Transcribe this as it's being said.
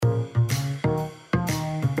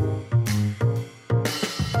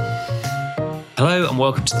Hello and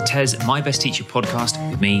welcome to the TES My Best Teacher podcast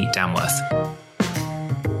with me, Dan Worth.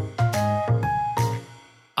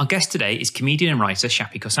 Our guest today is comedian and writer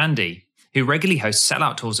Shappi Khorsandi, who regularly hosts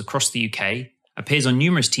sellout tours across the UK, appears on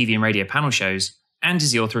numerous TV and radio panel shows, and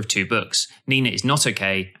is the author of 2 books, Nina is Not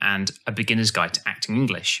Okay and A Beginner's Guide to Acting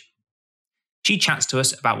English. She chats to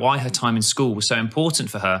us about why her time in school was so important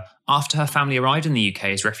for her after her family arrived in the UK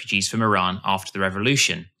as refugees from Iran after the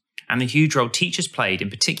revolution, and the huge role teachers played in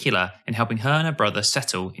particular in helping her and her brother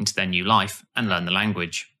settle into their new life and learn the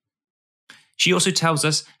language. She also tells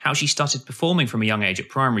us how she started performing from a young age at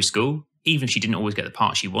primary school, even if she didn't always get the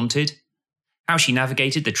part she wanted, how she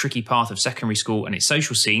navigated the tricky path of secondary school and its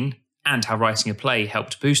social scene, and how writing a play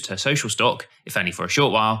helped boost her social stock, if only for a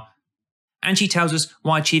short while. And she tells us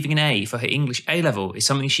why achieving an A for her English A-level is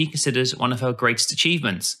something she considers one of her greatest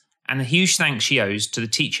achievements, and the huge thanks she owes to the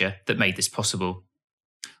teacher that made this possible.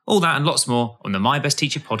 All that and lots more on the My Best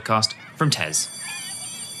Teacher podcast from TES.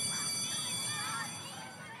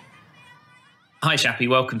 Hi Shappi,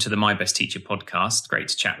 welcome to the My Best Teacher podcast. Great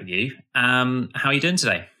to chat with you. How are you doing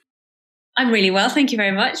today? I'm really well, thank you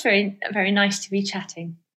very much. Very, very nice to be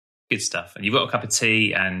chatting. Good stuff. And you've got a cup of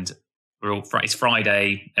tea and it's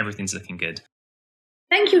Friday, everything's looking good.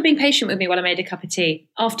 Thank you for being patient with me while I made a cup of tea,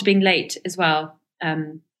 after being late as well.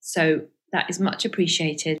 So that is much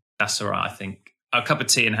appreciated. That's all right, I think. A cup of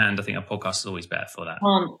tea in hand, I think our podcast is always better for that.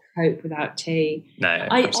 Can't cope without tea. No,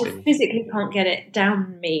 I physically can't get it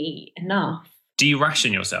down me enough. Do you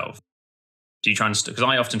ration yourself? Do you try and, because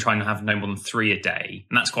I often try and have no more than 3 a day,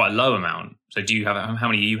 and that's quite a low amount. So do you have, how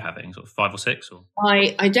many are you having? Sort of 5 or 6? Or?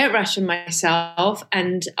 I don't ration myself,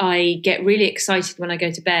 and I get really excited when I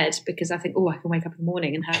go to bed because I think, I can wake up in the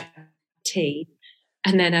morning and have tea.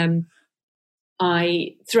 And then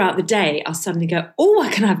throughout the day, I'll suddenly go, I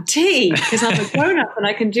can have tea because I'm a grown-up and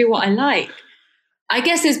I can do what I like. I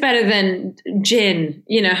guess it's better than gin.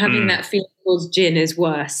 Having that feeling towards gin is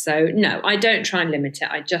worse. So no, I don't try and limit it.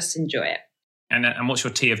 I just enjoy it. And what's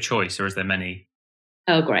your tea of choice, or is there many?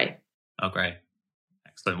 Earl Grey. Earl Grey.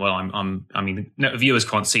 Excellent. Well, no viewers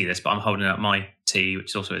can't see this, but I'm holding up my tea,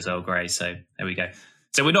 which also is Earl Grey. So there we go.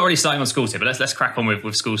 So we're not really starting on school here, but let's crack on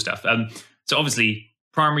with school stuff. So obviously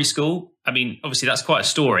primary school, obviously that's quite a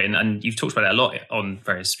story, and you've talked about it a lot on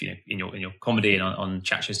various, in your comedy and on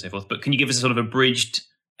chat shows and so forth. But can you give us a sort of abridged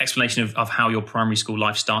explanation of how your primary school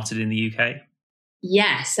life started in the UK?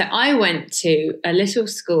 Yeah, so I went to a little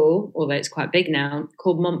school, although it's quite big now,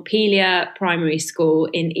 called Montpelier Primary School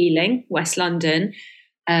in Ealing, West London,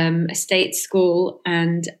 a state school,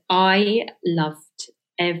 and I loved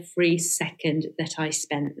every second that I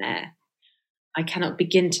spent there. I cannot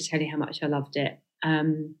begin to tell you how much I loved it.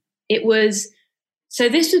 This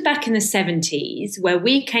was back in the 70s, where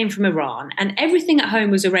we came from Iran, and everything at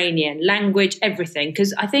home was Iranian, language, everything,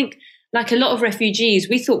 because I think, like a lot of refugees,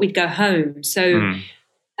 we thought we'd go home. So,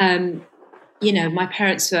 my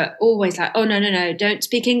parents were always like, no, don't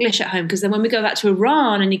speak English at home, because then when we go back to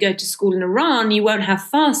Iran and you go to school in Iran, you won't have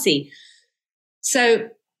Farsi. So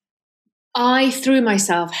I threw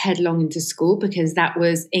myself headlong into school because that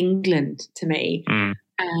was England to me.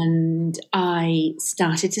 And I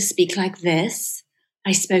started to speak like this.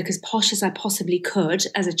 I spoke as posh as I possibly could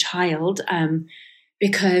as a child,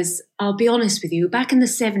 because I'll be honest with you, back in the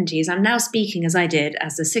 70s, I'm now speaking as I did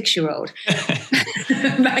as a 6-year-old.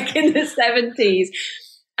 Back in the 70s,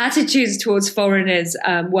 attitudes towards foreigners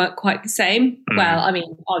weren't quite the same. Well,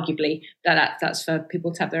 arguably, that's for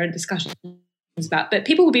people to have their own discussions about. But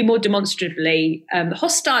people would be more demonstrably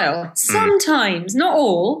hostile. Sometimes, not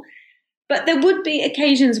all. But there would be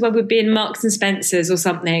occasions where we'd be in Marks and Spencer's or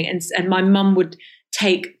something, and my mum would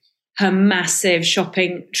take her massive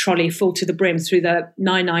shopping trolley full to the brim through the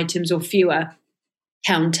 9 items or fewer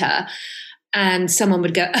counter, and someone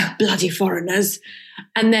would go, bloody foreigners.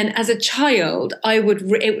 And then as a child, that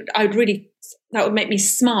would make me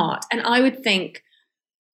smart. And I would think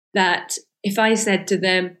that if I said to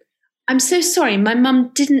them, I'm so sorry, my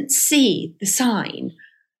mum didn't see the sign,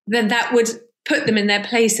 then that would put them in their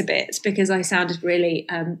place a bit, because I sounded really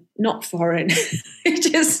not foreign.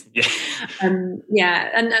 And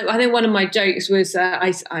I think one of my jokes was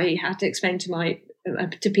I had to explain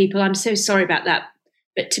to people, I'm so sorry about that,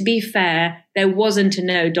 but to be fair, there wasn't a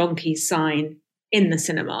no donkeys sign in the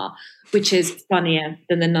cinema, which is funnier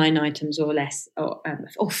than the 9 items or less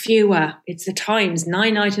or fewer. It's the times,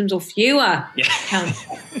 9 items or fewer. Yeah.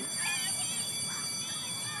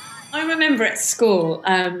 I remember at school.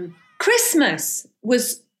 Christmas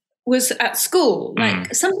was at school.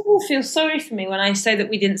 Like, some people feel sorry for me when I say that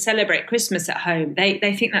we didn't celebrate Christmas at home. They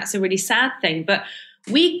think that's a really sad thing. But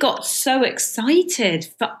we got so excited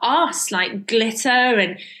for us, like glitter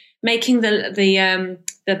and making the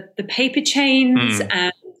paper chains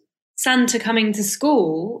and Santa coming to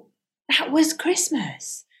school, that was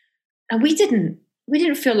Christmas. And we didn't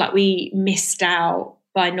feel like we missed out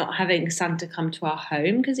by not having Santa come to our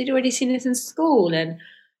home, because he'd already seen us in school. And,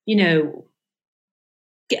 you know,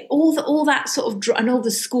 get all that sort of, and all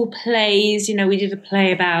the school plays. You know, we did a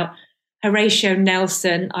play about Horatio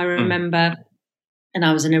Nelson, I remember, and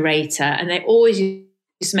I was a narrator. And they always used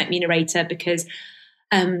to make me a narrator because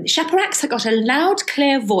Shappi had got a loud,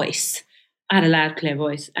 clear voice. I had a loud, clear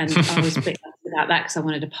voice, and I was a bit about that because I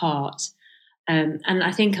wanted a part. And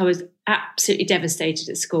I think I was absolutely devastated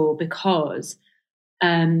at school because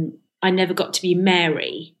I never got to be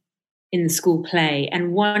Mary in the school play.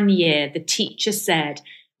 And one year the teacher said,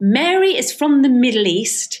 Mary is from the Middle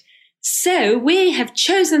East, so we have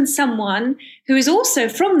chosen someone who is also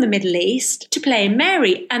from the Middle East to play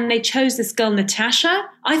Mary. And they chose this girl, Natasha.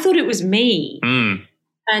 I thought it was me.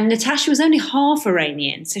 And Natasha was only half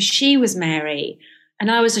Iranian, so she was Mary. And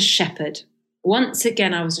I was a shepherd. Once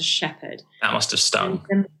again, I was a shepherd. That must have stung.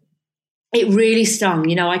 It really stung.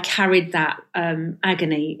 You know, I carried that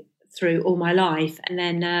agony through all my life. And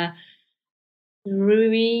then 3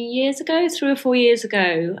 or 4 years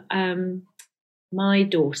ago, my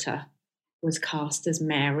daughter was cast as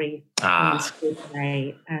Mary in the school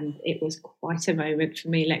play. And it was quite a moment for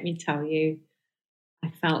me, let me tell you. I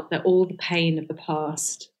felt that all the pain of the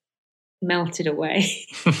past melted away.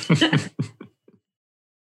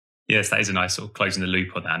 Yes, that is a nice sort of closing the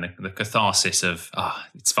loop on that, and the catharsis of,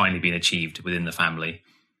 it's finally been achieved within the family.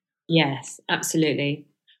 Yes, absolutely.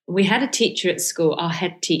 We had a teacher at school, our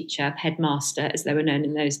headmaster, as they were known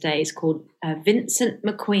in those days, called Vincent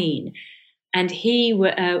McQueen. And he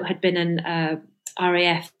had been an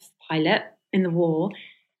RAF pilot in the war.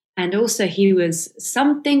 And also he was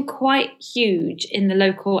something quite huge in the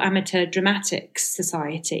local amateur dramatics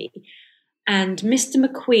society. And Mr.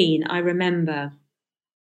 McQueen, I remember,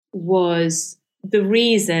 was the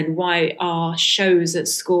reason why our shows at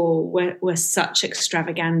school were such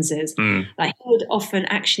extravaganzas. Like, he would often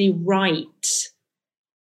actually write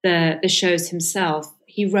the shows himself.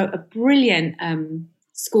 He wrote a brilliant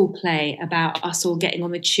school play about us all getting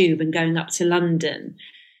on the tube and going up to London,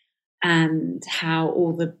 and how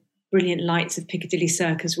all the brilliant lights of Piccadilly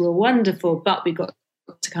Circus were wonderful, but we got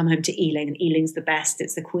to come home to Ealing, and Ealing's the best.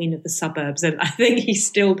 It's the queen of the suburbs. And I think he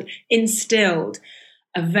still instilled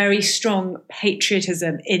a very strong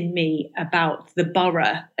patriotism in me about the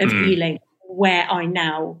borough of Ealing, where I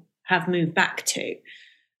now have moved back to,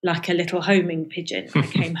 like a little homing pigeon. I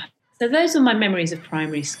came home. So those are my memories of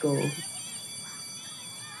primary school.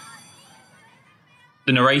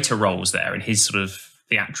 The narrator roles there and his sort of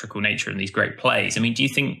theatrical nature in these great plays. I mean, do you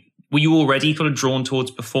think, were you already kind of drawn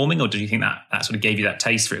towards performing, or did you think that sort of gave you that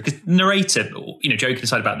taste for it? Because the narrator, you know, joking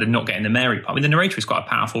aside about the not getting the Mary part, I mean, the narrator is quite a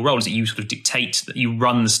powerful role. Is that you sort of dictate, that you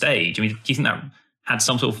run the stage? I mean, do you think that had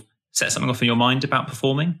some sort of set something off in your mind about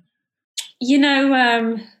performing? You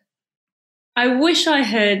know, I wish I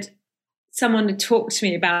heard someone to talk to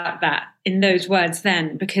me about that in those words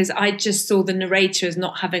then, because I just saw the narrator as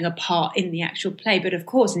not having a part in the actual play. But of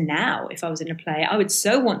course, now, if I was in a play, I would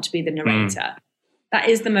so want to be the narrator. That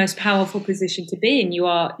is the most powerful position to be in. You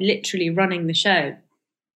are literally running the show.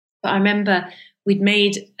 But I remember we'd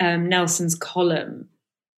made Nelson's column,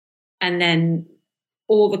 and then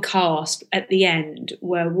all the cast at the end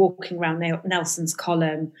were walking around Nelson's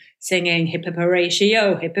column singing "Hip hip hooray,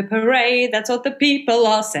 she-o, hip hip hooray, that's what the people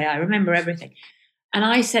all say." I remember everything. And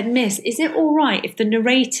I said, "Miss, is it all right if the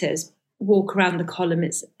narrators walk around the column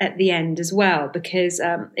at the end as well? Because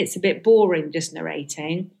it's a bit boring just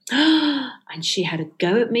narrating." And she had a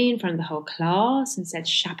go at me in front of the whole class and said,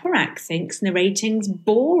 "Shappi thinks narrating's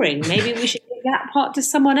boring. Maybe we should give that part to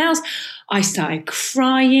someone else." I started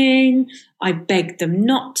crying. I begged them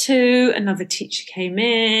not to. Another teacher came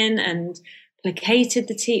in and placated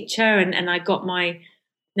the teacher, and I got my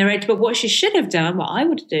narrator. But what she should have done, what I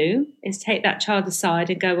would do, is take that child aside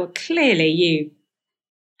and go, "Well, clearly you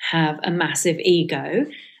have a massive ego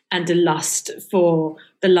and a lust for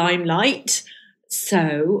the limelight.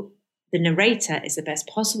 So the narrator is the best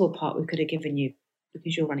possible part we could have given you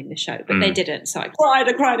because you're running the show." But they didn't. So I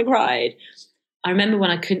cried. I remember when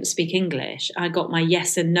I couldn't speak English, I got my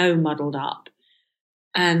yes and no muddled up.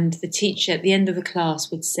 And the teacher at the end of the class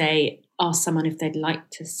would ask someone if they'd like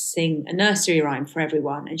to sing a nursery rhyme for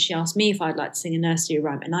everyone. And she asked me if I'd like to sing a nursery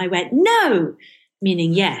rhyme. And I went, "No,"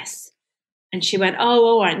 meaning yes. And she went, "Oh,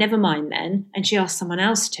 all right, never mind then." And she asked someone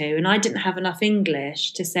else to. And I didn't have enough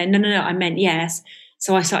English to say, no, I meant yes.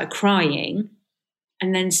 So I started crying.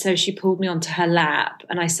 And then so she pulled me onto her lap,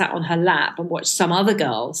 and I sat on her lap and watched some other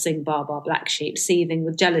girl sing Bar Bar Black Sheep, seething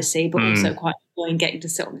with jealousy, but also quite enjoying getting to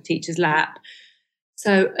sit on the teacher's lap.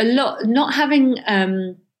 So a lot, not having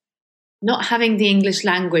the English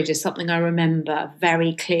language is something I remember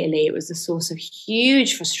very clearly. It was a source of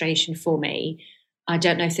huge frustration for me. I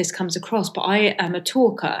don't know if this comes across, but I am a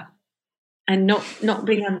talker, and not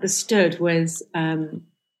being understood was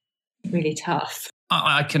really tough.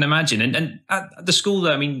 I can imagine. And at the school,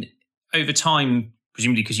 though, I mean, over time,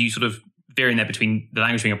 presumably because you sort of veer in there between the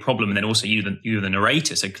language being a problem and then also you the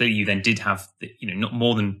narrator. So clearly you then did have, not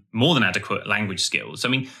more than adequate language skills. So,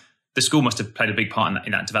 I mean, the school must have played a big part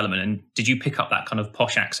in that development. And did you pick up that kind of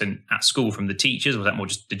posh accent at school from the teachers, or was that more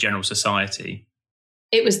just the general society?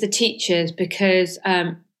 It was the teachers, because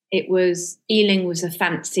Ealing was a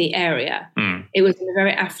fancy area. It was in a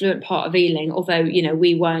very affluent part of Ealing, although,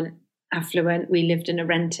 we weren't affluent. We lived in a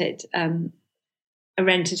rented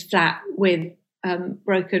flat with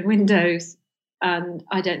broken windows, and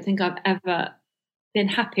I don't think I've ever been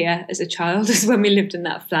happier as a child as when we lived in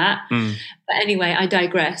that flat. But anyway, I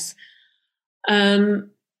digress. Because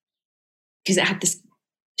it had this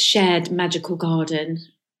shared magical garden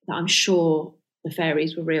that I'm sure the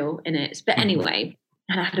fairies were real in it. But anyway,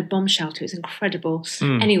 and I had a bomb shelter. It was incredible.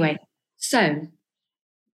 Anyway, so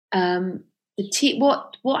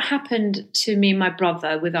what happened to me and my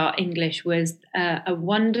brother with our English was a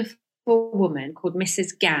wonderful woman called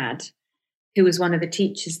Mrs. Gadd, who was one of the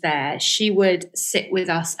teachers there. She would sit with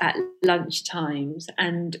us at lunch times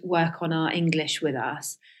and work on our English with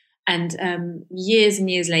us. And years and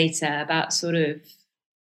years later, about sort of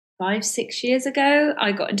 5-6 years ago,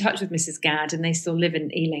 I got in touch with Mrs. Gadd, and they still live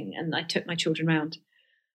in Ealing. And I took my children round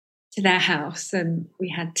to their house, and we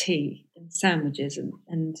had tea and sandwiches.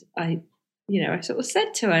 And I sort of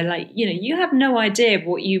said to her, like, you have no idea of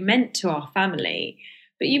what you meant to our family,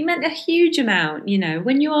 but you meant a huge amount.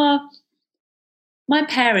 When you are, my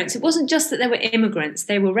parents, it wasn't just that they were immigrants,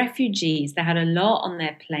 they were refugees. They had a lot on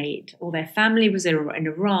their plate. All their family was in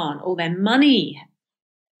Iran. All their money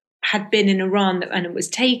had been in Iran, and it was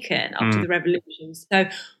taken after the revolution. So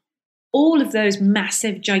all of those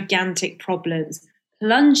massive, gigantic problems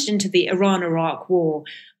plunged into the Iran-Iraq war.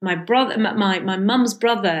 My mum's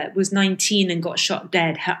brother was 19 and got shot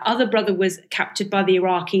dead. Her other brother was captured by the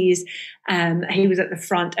Iraqis. He was at the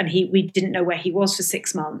front, and we didn't know where he was for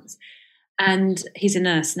 6 months. And he's a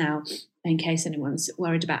nurse now, in case anyone's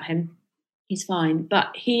worried about him. He's fine.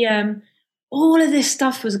 But all of this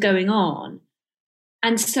stuff was going on.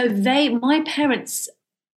 And so my parents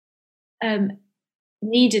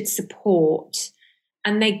needed support,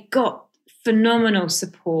 and they got phenomenal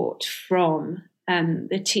support from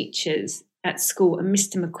the teachers at school. And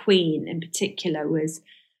Mr. McQueen in particular was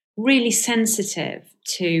really sensitive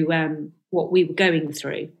to what we were going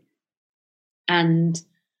through. And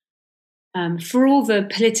for all the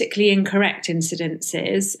politically incorrect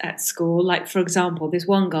incidences at school, like, for example, there's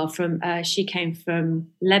one girl she came from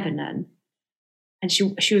Lebanon, and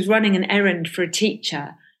she was running an errand for a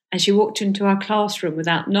teacher, and she walked into our classroom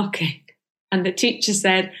without knocking. And the teacher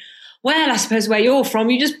said, "Well, I suppose where you're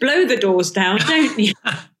from, you just blow the doors down, don't you?"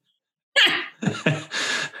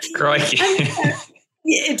 Crikey.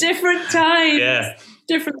 Different times. Yeah.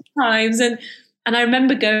 Different times. And I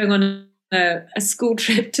remember going on a school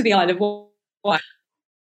trip to the Isle of Wight,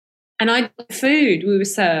 and food we were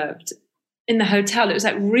served in the hotel. It was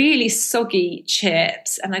like really soggy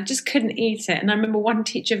chips, and I just couldn't eat it. And I remember one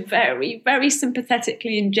teacher very, very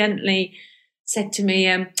sympathetically and gently said to me,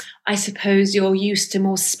 "I suppose you're used to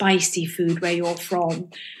more spicy food where you're from,"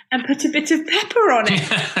 and put a bit of pepper on it.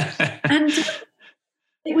 And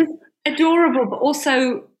it was adorable, but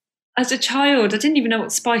also as a child, I didn't even know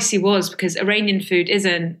what spicy was, because Iranian food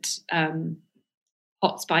isn't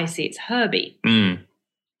hot spicy, it's herby.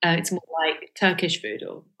 It's more like Turkish food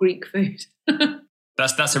or Greek food.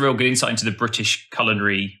 That's a real good insight into the British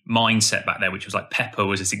culinary mindset back there, which was like pepper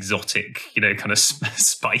was this exotic, kind of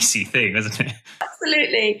spicy thing, wasn't it?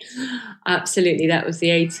 Absolutely. That was the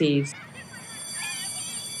 80s.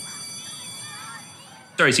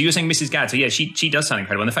 Sorry, so you were saying Mrs. Gadd. So yeah, she does sound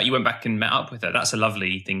incredible. And the fact you went back and met up with her, that's a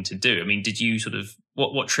lovely thing to do. I mean, did you sort of,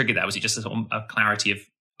 what triggered that? Was it just a sort of a clarity of,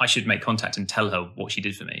 I should make contact and tell her what she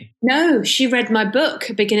did for me? No, she read my book,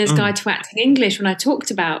 A Beginner's Guide to Acting English, when I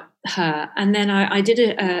talked about her. And then I did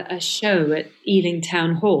a show at Ealing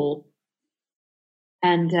Town Hall.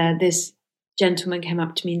 And this gentleman came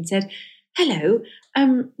up to me and said, "Hello,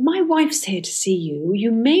 my wife's here to see you.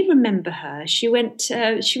 You may remember her. She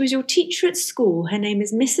was your teacher at school. Her name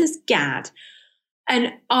is Mrs. Gadd."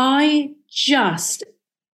 And I just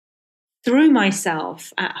threw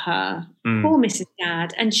myself at her, poor Mrs.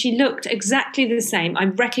 Gadd, and she looked exactly the same. I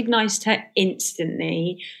recognised her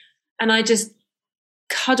instantly, and I just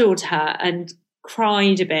cuddled her and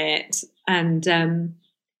cried a bit, and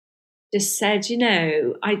just said,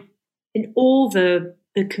 in all the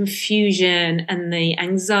confusion and the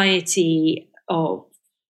anxiety of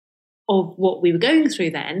what we were going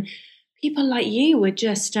through then, people like you were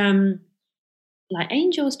just like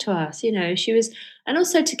angels to us. She was, and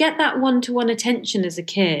also to get that one-to-one attention as a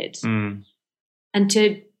kid, and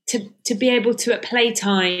to be able to at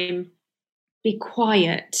playtime be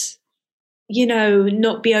quiet,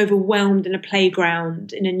 not be overwhelmed in a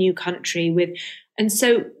playground in a new country and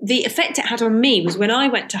so the effect it had on me was when I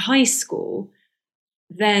went to high school,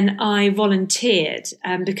 then I volunteered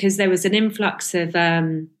because there was an influx of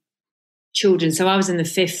children. So I was in the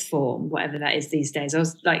fifth form, whatever that is these days. I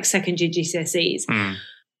was like second year GCSEs.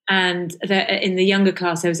 And in the younger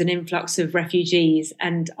class, there was an influx of refugees,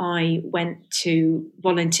 and I went to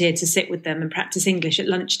volunteer to sit with them and practice English at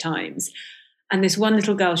lunchtimes. And this one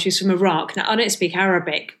little girl, she was from Iraq. Now, I don't speak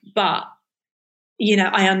Arabic, but,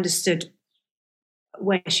 I understood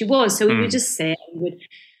where she was. So we would just sit,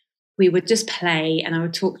 we would just play, and I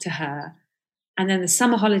would talk to her. And then the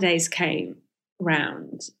summer holidays came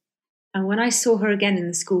round. And when I saw her again in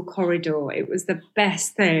the school corridor, it was the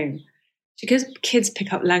best thing. Because kids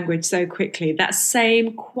pick up language so quickly, that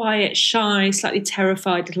same quiet, shy, slightly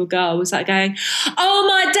terrified little girl was like going, "Oh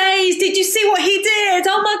my days, did you see what he did?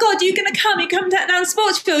 Oh my God, you're going to come, you come down the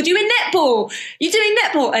sports field, you in netball, you're doing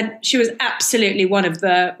netball." And she was absolutely one of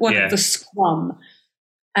the scrum.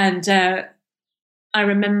 And I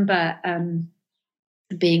remember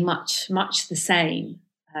being much the same.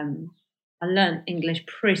 I learned English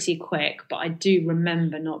pretty quick, but I do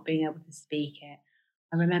remember not being able to speak it.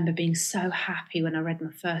 I remember being so happy when I read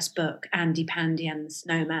my first book, Andy Pandy and the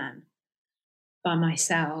Snowman, by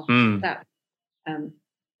myself. That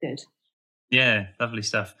good. Yeah, lovely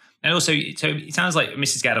stuff. And also, so it sounds like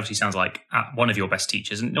Mrs. Gadd obviously sounds like one of your best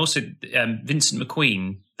teachers, and also Vincent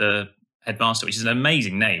McQueen, the headmaster, which is an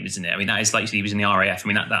amazing name, isn't it? I mean, that is like he was in the RAF. I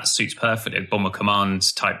mean, that suits perfectly. A bomber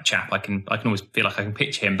command type chap. I can always feel like I can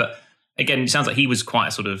picture him. But again, it sounds like he was quite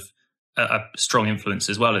a sort of a strong influence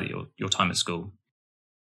as well at your time at school.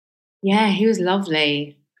 Yeah, he was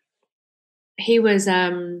lovely. He was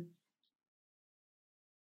the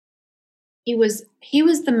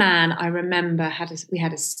man I remember we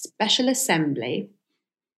had a special assembly,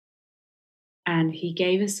 and he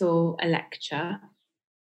gave us all a lecture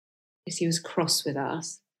because he was cross with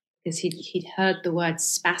us because he'd heard the word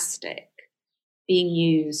spastic being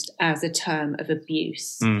used as a term of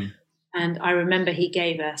abuse. And I remember he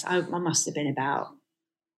gave us, I must have been about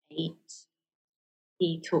 8.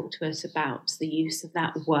 He talked to us about the use of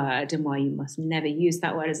that word and why you must never use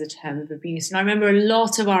that word as a term of abuse. And I remember a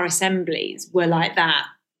lot of our assemblies were like that,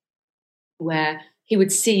 where he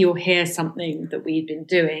would see or hear something that we'd been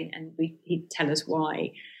doing, and he'd tell us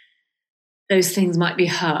why those things might be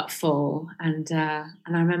hurtful. And I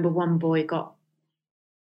remember one boy got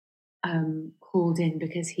called in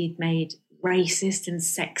because he'd made racist and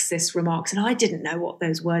sexist remarks, and I didn't know what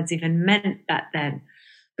those words even meant back then.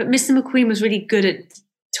 But Mr. McQueen was really good at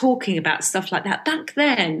talking about stuff like that back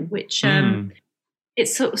then, which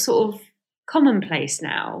it's sort of commonplace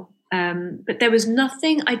now. But there was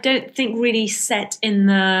nothing, I don't think, really set in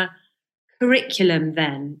the curriculum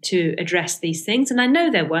then to address these things. And I know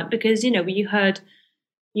there weren't, because, you heard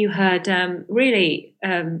really,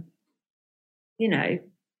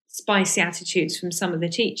 spicy attitudes from some of the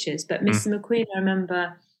teachers. But Mr. McQueen, I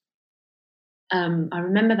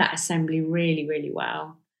remember that assembly really, really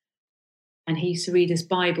well. And he used to read us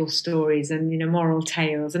Bible stories and, moral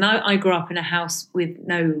tales. And I grew up in a house with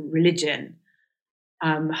no religion.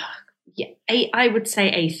 I would say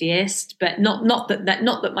atheist, but not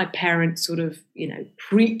that my parents sort of,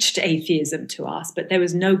 preached atheism to us, but there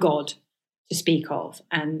was no God to speak of.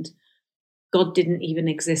 And God didn't even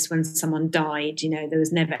exist when someone died. There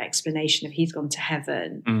was never explanation of he's gone to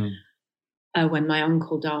heaven when my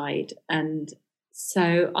uncle died. And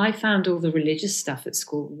so I found all the religious stuff at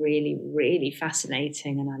school really, really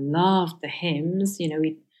fascinating. And I loved the hymns.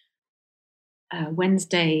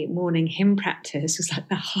 Wednesday morning hymn practice was like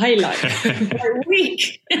the highlight of my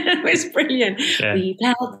week. It was brilliant. Yeah. We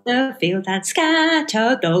plowed the field and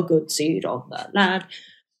scattered the good seed on the land.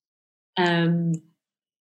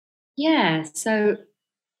 So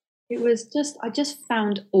it was I just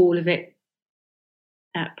found all of it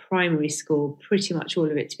at primary school, pretty much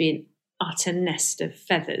all of it, to be an utter nest of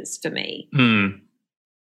feathers for me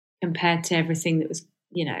compared to everything that was,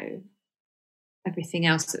 everything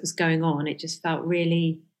else that was going on. It just felt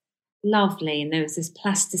really lovely. And there was this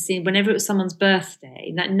plasticine, whenever it was someone's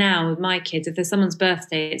birthday, that now with my kids, if there's someone's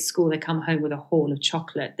birthday at school, they come home with a haul of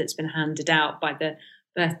chocolate that's been handed out by the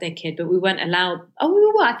birthday kid. But we weren't allowed,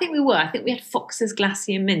 I think we had Fox's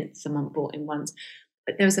Glacier Mint someone brought in once.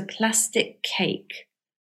 But there was a plastic cake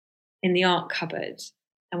in the art cupboard.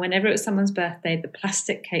 And whenever it was someone's birthday, the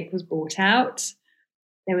plastic cake was brought out.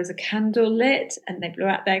 There was a candle lit and they blew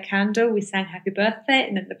out their candle. We sang happy birthday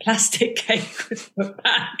and then the plastic cake was put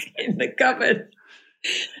back in the cupboard.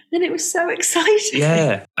 And it was so exciting.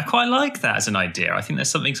 Yeah, I quite like that as an idea. I think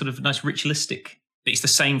there's something sort of nice ritualistic. It's the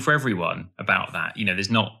same for everyone about that. You know,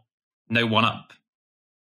 there's no one-up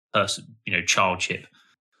person, childship.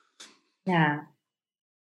 Yeah.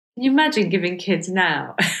 Can you imagine giving kids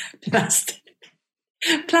now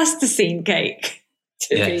plasticine cake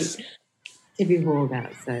to be hauled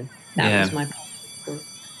out? So that was my point.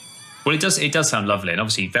 Well, it does sound lovely and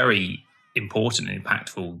obviously very important and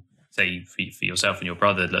impactful, say, for yourself and your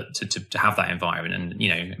brother to have that environment. And,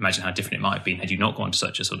 imagine how different it might have been had you not gone to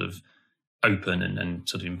such a sort of open and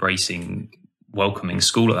sort of embracing, welcoming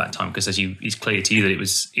school at that time. Because it's clear to you that it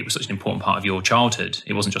was such an important part of your childhood.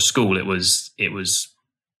 It wasn't just school. It was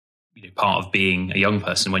part of being a young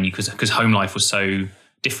person because home life was so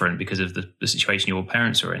different because of the situation your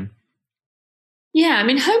parents were in. Yeah, I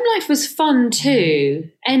mean, home life was fun too,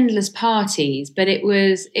 endless parties, but it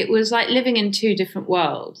was like living in two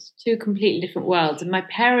completely different worlds. And my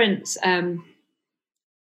parents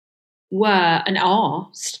were and are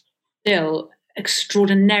still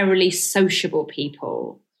extraordinarily sociable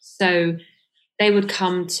people. So they would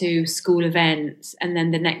come to school events and then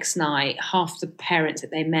the next night, half the parents that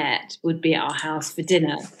they met would be at our house for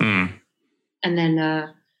dinner. Mm. And then I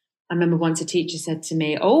remember once a teacher said to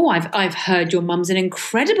me, "Oh, I've heard your mum's an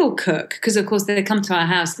incredible cook," because of course they come to our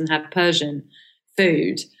house and have Persian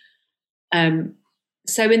food.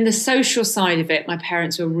 So in the social side of it, my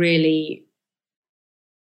parents were really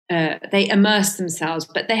they immersed themselves,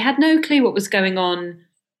 but they had no clue what was going on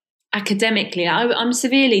academically. I'm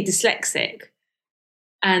severely dyslexic,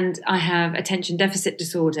 and I have attention deficit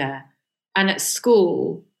disorder. And at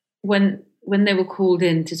school, when they were called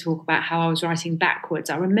in to talk about how I was writing backwards,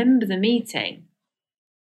 I remember the meeting.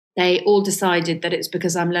 They all decided that it's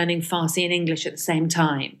because I'm learning Farsi and English at the same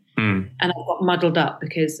time. Mm. And I got muddled up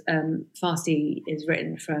because Farsi is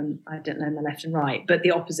written from, I don't know, my left and right, but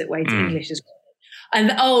the opposite way to English is. And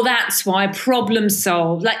that's why, problem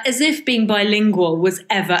solved. Like as if being bilingual was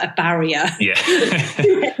ever a barrier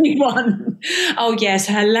to anyone. Oh yes,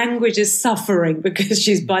 her language is suffering because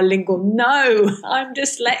she's bilingual. No, I'm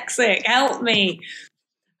dyslexic. Help me.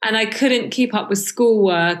 And I couldn't keep up with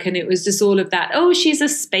schoolwork. And it was just all of that. Oh, she's a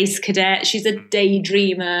space cadet. She's a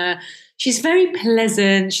daydreamer. She's very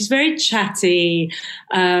pleasant. She's very chatty.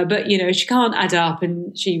 But, she can't add up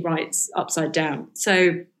and she writes upside down.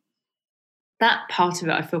 So that part of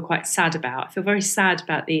it I feel quite sad about. I feel very sad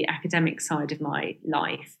about the academic side of my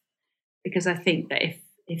life because I think that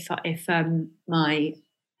if my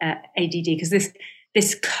ADD, because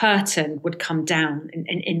this curtain would come down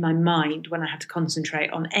in my mind when I had to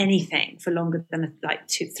concentrate on anything for longer than like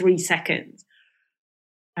 2-3 seconds.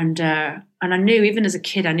 And I knew, even as a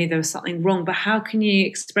kid, I knew there was something wrong. But how can you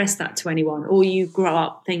express that to anyone? All you grow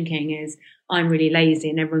up thinking is, I'm really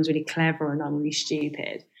lazy and everyone's really clever and I'm really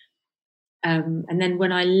stupid. And then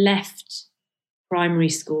when I left primary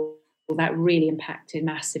school, that really impacted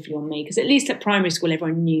massively on me because at least at primary school,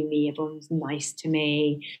 everyone knew me, everyone was nice to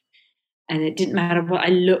me, and it didn't matter what I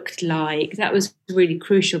looked like. That was really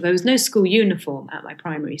crucial. There was no school uniform at my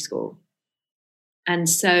primary school. And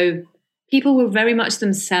so people were very much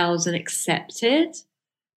themselves and accepted.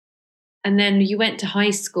 And then you went to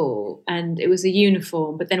high school and it was a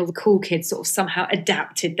uniform, but then all the cool kids sort of somehow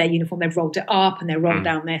adapted their uniform. They rolled it up and they rolled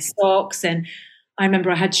down their socks. And I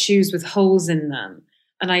remember I had shoes with holes in them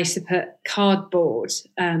and I used to put cardboard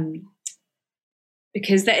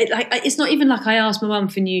because it's not even like I asked my mum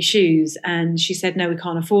for new shoes and she said, no, we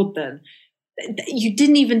can't afford them. You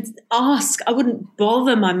didn't even ask. I wouldn't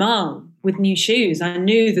bother my mum with new shoes. I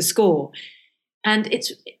knew the score. And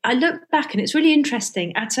I look back and it's really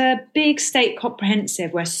interesting. At a big state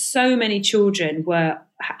comprehensive where so many children were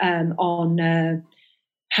on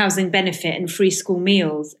housing benefit and free school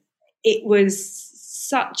meals, it was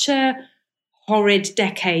such a horrid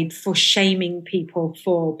decade for shaming people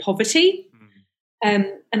for poverty. And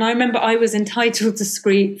I remember I was entitled to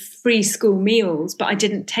free school meals, but I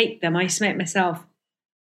didn't take them. I used to make myself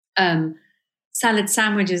salad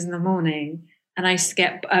sandwiches in the morning. And I used to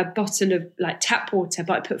get a bottle of like tap water,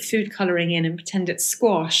 but I put food colouring in and pretend it's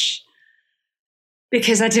squash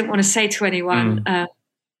because I didn't want to say to anyone,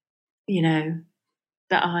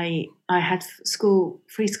 that I had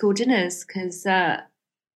free school dinners because there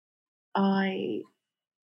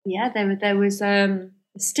was a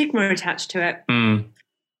stigma attached to it.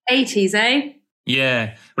 80s, eh?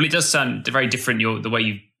 Yeah. Well, it does sound very different. The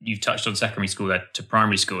way you've touched on secondary school there to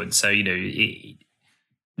primary school, and so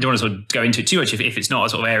don't want to sort of go into it too much if it's not a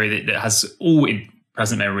sort of area that has all in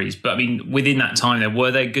present memories. But I mean, within that time, were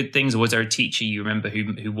there good things, or was there a teacher you remember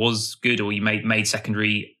who was good, or you made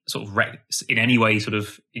secondary sort of in any way sort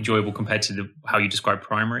of enjoyable compared to how you described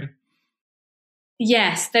primary?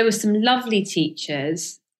 Yes, there were some lovely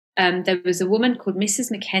teachers. There was a woman called Mrs.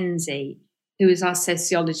 Mackenzie, who was our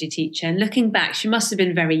sociology teacher. And looking back, she must have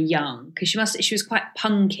been very young because she was quite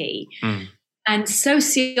punky. And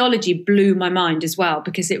sociology blew my mind as well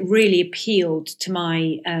because it really appealed to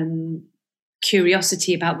my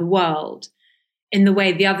curiosity about the world in the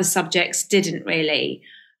way the other subjects didn't really.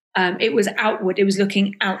 It was outward. It was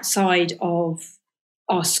looking outside of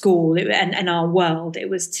our school and our world.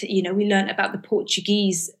 It was, we learned about the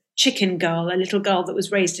Portuguese chicken girl, a little girl that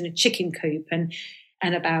was raised in a chicken coop, and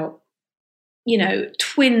about,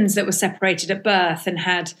 twins that were separated at birth and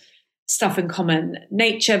had stuff in common,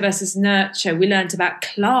 nature versus nurture. We learned about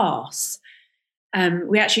class.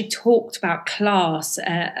 We actually talked about class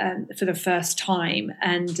for the first time.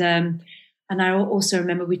 And I also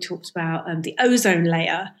remember we talked about the ozone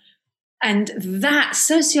layer, and that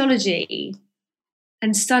sociology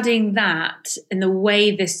and studying that in the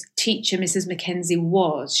way this teacher, Mrs. Mackenzie,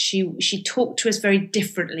 was. She talked to us very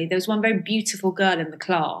differently. There was one very beautiful girl in the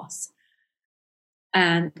class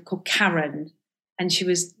called Karen, and she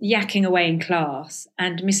was yakking away in class.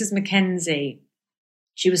 And Mrs. Mackenzie,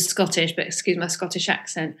 she was Scottish, but excuse my Scottish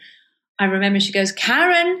accent. I remember she goes,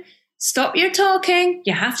 "Karen, stop your talking.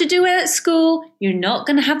 You have to do it at school. You're not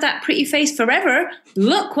going to have that pretty face forever.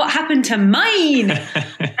 Look what happened to mine."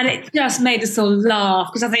 And it just made us all laugh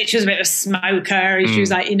because I think she was a bit of a smoker. She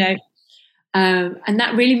was like, and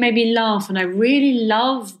that really made me laugh. And I really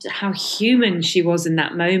loved how human she was in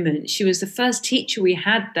that moment. She was the first teacher we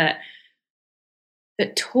had that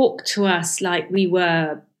talked to us like we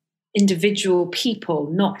were individual people,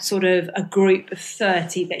 not sort of a group of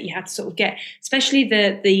 30 that you had to sort of get, especially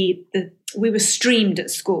we were streamed at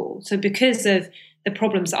school. So because of the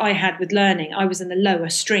problems I had with learning, I was in the lower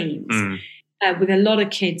streams with a lot of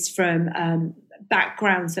kids from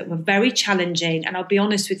backgrounds that were very challenging. And I'll be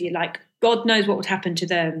honest with you, like God knows what would happen to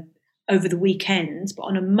them over the weekends, but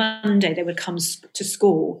on a Monday they would come to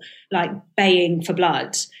school like baying for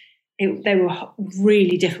blood. They were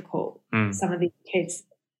really difficult, some of these kids.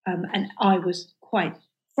 And I was quite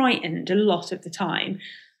frightened a lot of the time.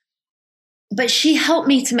 But she helped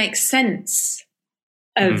me to make sense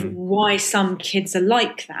of why some kids are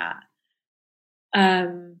like that.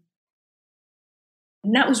 And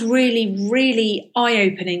that was really, really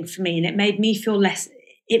eye-opening for me. And it made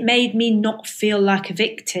me not feel like a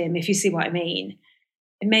victim, if you see what I mean.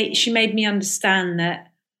 She made me understand that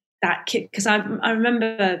kid, because I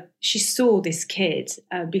remember she saw this kid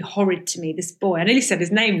be horrid to me, this boy. I nearly said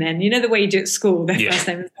his name then. You know the way you do at school, their first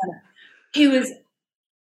name was Anna. He was,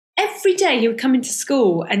 every day he would come into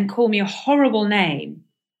school and call me a horrible name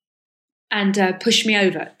and push me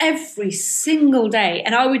over every single day.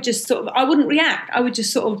 And I would just I wouldn't react. I would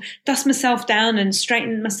just sort of dust myself down and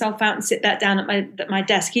straighten myself out and sit back down at my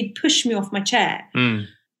desk. He'd push me off my chair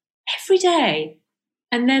every day.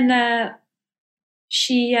 And then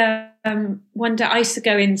she one day I used to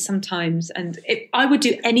go in sometimes, and I would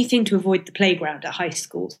do anything to avoid the playground at high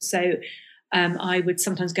school. So I would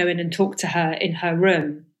sometimes go in and talk to her in her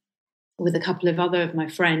room with a couple of other of my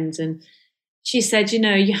friends. And she said,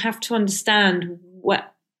 you have to understand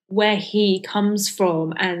where he comes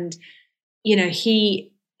from. And,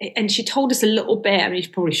 and she told us a little bit, I mean, she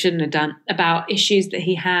probably shouldn't have done, about issues that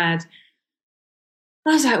he had.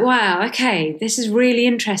 I was like, wow, okay, this is really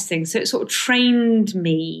interesting. So it sort of trained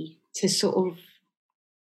me to sort of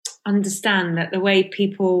understand that the way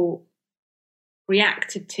people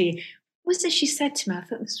reacted to you. What was it she said to me? I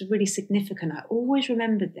thought this was really significant. I always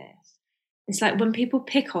remembered this. It's like when people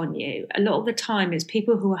pick on you, a lot of the time it's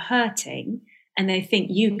people who are hurting and they think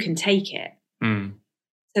you can take it.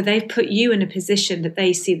 So they've put you in a position that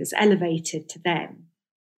they see that's elevated to them.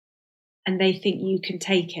 And they think you can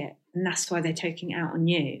take it. And that's why they're taking it out on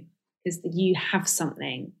you, because you have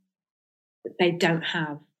something that they don't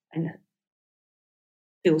have and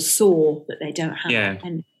feel sore that they don't have. Yeah.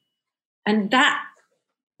 And that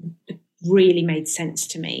really made sense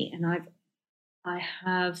to me. And I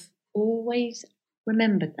have always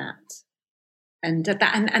remembered that. And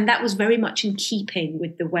that was very much in keeping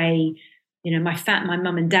with the way, my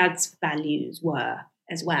mum and dad's values were.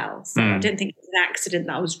 as well. So I don't think it's an accident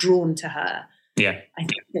that I was drawn to her. Yeah. I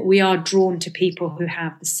think that we are drawn to people who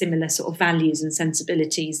have the similar sort of values and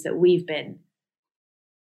sensibilities that we've been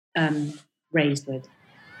raised with.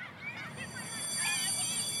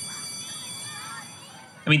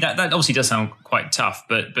 I mean, that obviously does sound quite tough,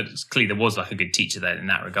 but clearly there was like a good teacher there in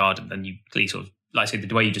that regard. And then you clearly sort of, like I said,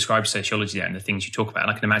 the way you describe sociology there and the things you talk about,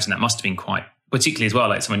 and I can imagine that must have been quite, particularly as well,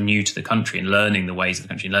 like someone new to the country and learning the ways of the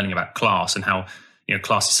country, learning about class and how, you know,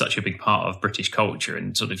 class is such a big part of British culture,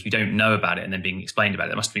 and sort of you don't know about it and then being explained about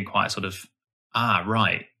it. It must have been quite sort of,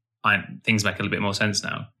 right, things make a little bit more sense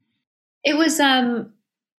now. It was, the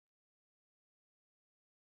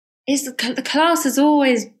class has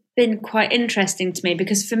always been quite interesting to me,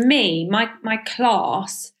 because for me, my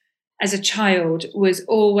class as a child was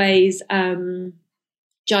always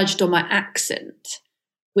judged on my accent,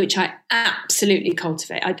 which I absolutely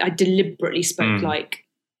cultivate. I deliberately spoke like,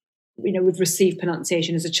 you know, with received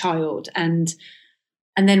pronunciation as a child. And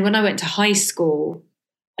then when I went to high school,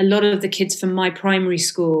 a lot of the kids from my primary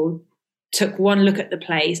school took one look at the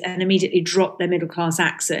place and immediately dropped their middle class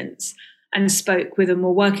accents and spoke with a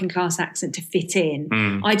more working class accent to fit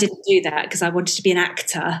in. I didn't do that because I wanted to be an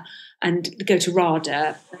actor and go to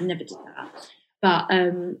RADA. I never did that. But,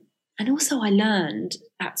 and also I learned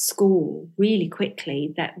at school really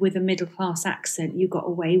quickly that with a middle class accent, you got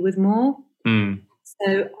away with more.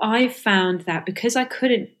 So I found that because I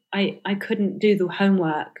couldn't do the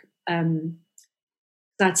homework, I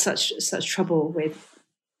had such trouble with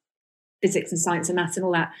physics and science and maths and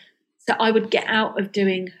all that. So I would get out of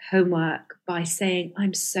doing homework by saying,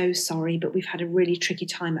 "I'm so sorry, but we've had a really tricky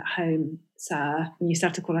time at home, sir." We used to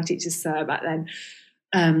have to call our teachers sir back then.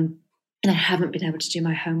 And I haven't been able to do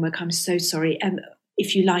my homework. I'm so sorry.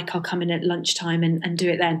 If you like, I'll come in at lunchtime and do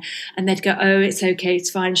it then. And they'd go, "Oh, it's okay, it's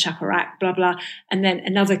fine, chaperak, blah, blah." And then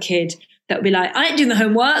another kid that would be like, "I ain't doing the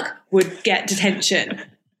homework," would get detention.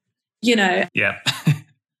 You know? Yeah.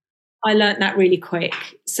 I learned that really quick.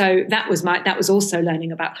 So that was also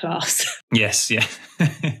learning about class. Yes, yeah.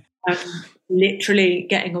 Literally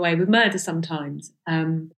getting away with murder sometimes.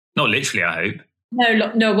 Not literally, I hope.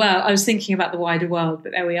 No. Well, I was thinking about the wider world,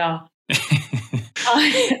 but there we are.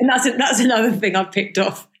 And that's another thing I've picked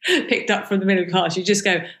up from the middle class. You just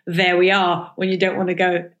go, "There we are," when you don't want to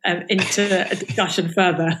go into a discussion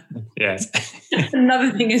further. Yes. Another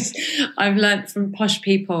thing is I've learned from posh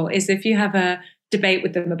people is if you have a debate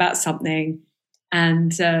with them about something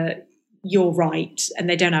and you're right and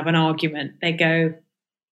they don't have an argument, they go,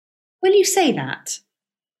 "Will you say that?"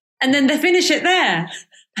 And then they finish it there.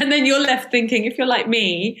 And then you're left thinking, if you're like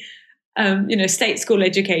me, state school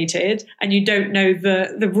educated and you don't know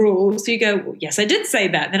the rules, you go, "Well, yes, I did say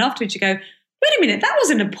that." And then afterwards you go, "Wait a minute, that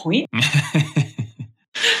wasn't a point."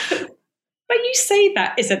 But you say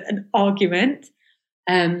that isn't an argument.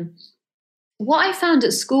 What I found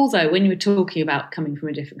at school, though, when you were talking about coming from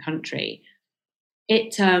a different country,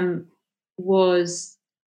 it was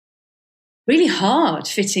really hard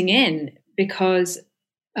fitting in because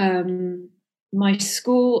my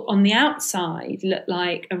school on the outside looked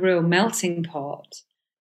like a real melting pot.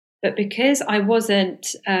 But because I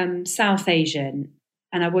wasn't South Asian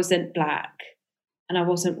and I wasn't black and I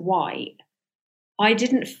wasn't white, I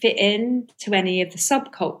didn't fit in to any of the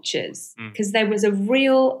subcultures because there was a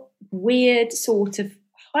real weird sort of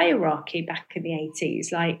hierarchy back in the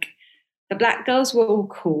 80s. Like the black girls were all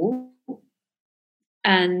cool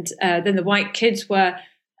and then the white kids were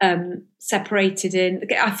separated in.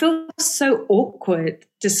 I feel so awkward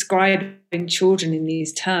describing children in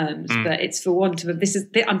these terms, but it's for want of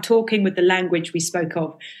I'm talking with the language we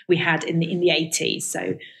had in the 80s.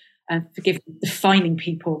 So forgive me defining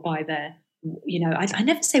people by their, I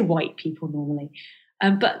never say white people normally,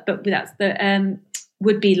 but that's the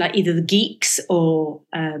would be like either the geeks or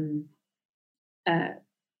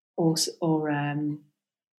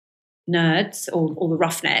nerds or the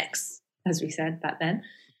roughnecks, as we said back then.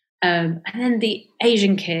 And then the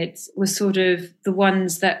Asian kids were sort of the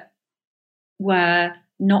ones that were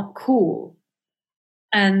not cool.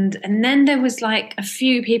 And then there was like a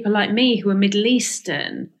few people like me who were Middle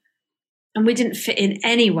Eastern and we didn't fit in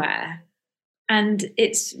anywhere. And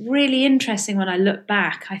it's really interesting when I look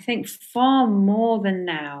back, I think far more than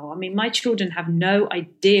now. I mean, my children have no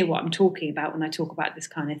idea what I'm talking about when I talk about this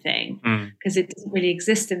kind of thing because it doesn't really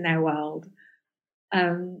exist in their world.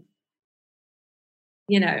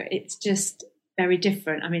 It's just very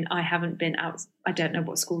different. I mean, I haven't been out. I don't know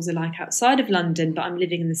what schools are like outside of London, but I'm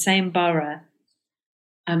living in the same borough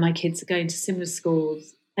and my kids are going to similar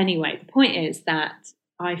schools. Anyway, the point is that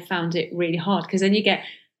I found it really hard because then you get,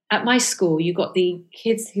 at my school, you got the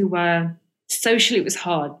kids who were Socially, it was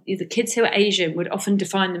hard. The kids who were Asian would often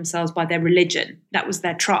define themselves by their religion. That was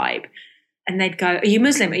their tribe. And they'd go, are you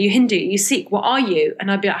Muslim? Are you Hindu? Are you Sikh? What are you?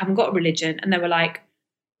 And I'd be like, I haven't got a religion. And they were like,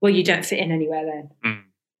 well, you don't fit in anywhere then. Mm.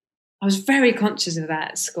 I was very conscious of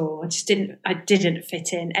that at school. I didn't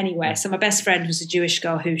fit in anywhere. So my best friend was a Jewish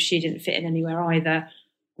girl who she didn't fit in anywhere either.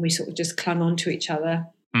 We sort of just clung on to each other.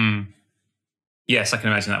 Mm. Yes, I can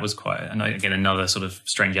imagine that was quite, and again, another sort of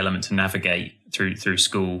strange element to navigate through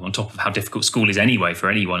school, on top of how difficult school is anyway for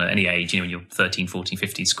anyone at any age. When you're 13, 14,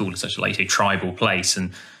 15, school is such a, like, a tribal place,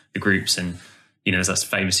 and the groups, and there's that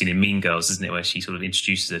famous scene in Mean Girls, isn't it, where she sort of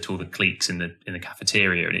introduces her to all the cliques in the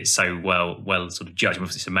cafeteria, and it's so well sort of judged.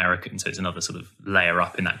 Obviously, it's American, so it's another sort of layer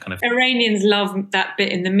up in that kind of. Iranians love that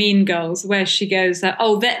bit in the Mean Girls where she goes,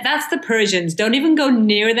 that's the Persians. Don't even go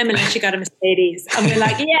near them unless you got a Mercedes. And we're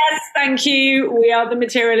like, yes, thank you. We are the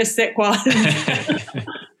materialistic ones.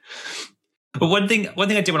 But one thing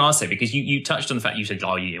I did want to say, because you touched on the fact, you said,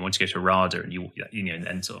 you want to go to a RADA and you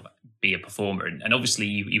and sort of be a performer, and obviously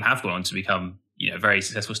you have gone on to become a very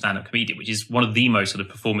successful stand-up comedian, which is one of the most sort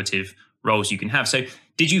of performative roles you can have. So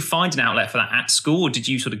did you find an outlet for that at school, or did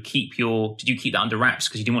you sort of keep that under wraps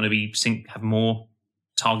because you didn't want to have more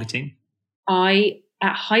targeting? At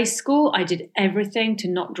high school, I did everything to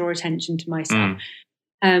not draw attention to myself.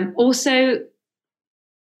 Also,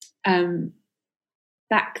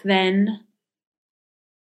 back then,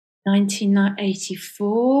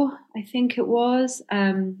 1984, I think it was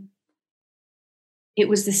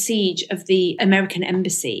the siege of the American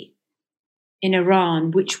embassy in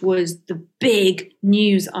Iran, which was the big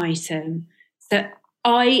news item. So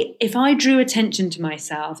if I drew attention to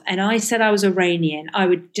myself and I said I was Iranian, I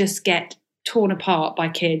would just get torn apart by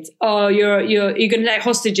kids. Oh, you're going to take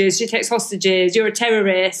hostages. She takes hostages. You're a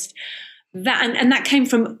terrorist. That came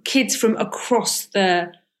from kids from across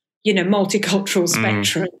the multicultural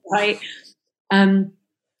spectrum, right?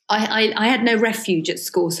 I had no refuge at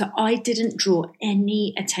school, so I didn't draw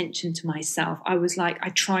any attention to myself. I was like, I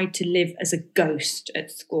tried to live as a ghost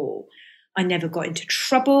at school. I never got into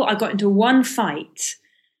trouble. I got into one fight,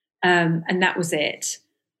 and that was it.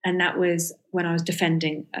 And that was when I was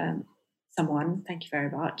defending someone, thank you very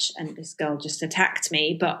much, and this girl just attacked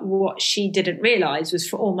me. But what she didn't realise was,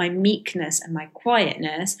 for all my meekness and my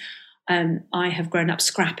quietness, I have grown up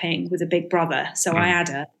scrapping with a big brother. So I had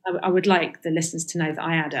her. I would like the listeners to know that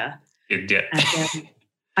I had her. Yeah. And,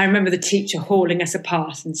 I remember the teacher hauling us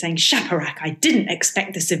apart and saying, Shaparak, I didn't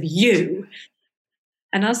expect this of you.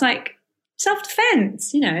 And I was like,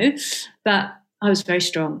 self-defense, But I was very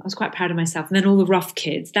strong. I was quite proud of myself. And then all the rough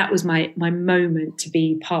kids, that was my moment to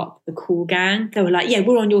be part of the cool gang. They were like, yeah,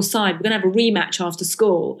 we're on your side. We're going to have a rematch after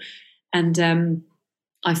school. And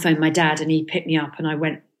I phoned my dad and he picked me up and I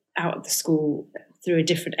went out of the school through a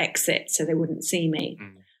different exit so they wouldn't see me.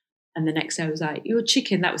 And the next day I was like, you're a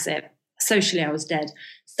chicken. That was it. Socially, I was dead.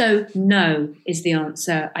 So no is the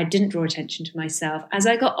answer. I didn't draw attention to myself. As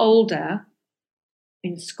I got older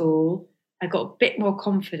in school, I got a bit more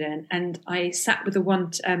confident, and I sat with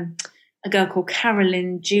a girl called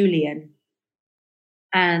Carolyn Julian,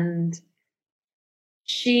 and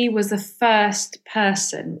she was the first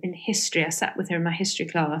person in history. I sat with her in my history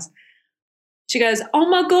class. She goes, oh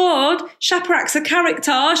my God, Shaparak's a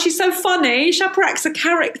character. She's so funny. Shaparak's a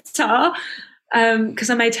character. Because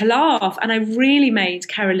I made her laugh, and I really made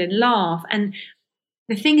Carolyn laugh. And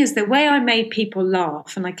the thing is, the way I made people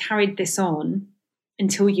laugh, and I carried this on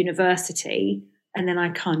until university, and then I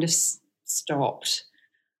kind of stopped,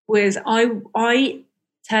 was I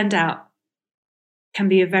turned out can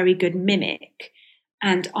be a very good mimic.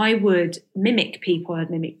 And I would mimic people. I'd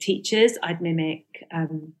mimic teachers. I'd mimic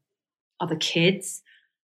other kids.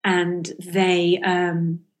 And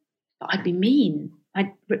I'd be mean.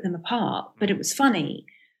 I'd rip them apart, but it was funny.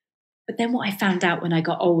 But then what I found out when I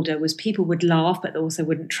got older was people would laugh, but they also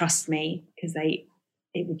wouldn't trust me because they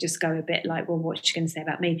would just go a bit like, well, what's she going to say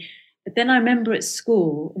about me? But then I remember at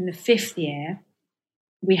school in the 5th year,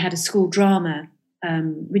 we had a school drama.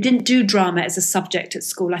 We didn't do drama as a subject at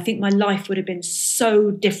school. I think my life would have been so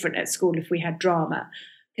different at school if we had drama,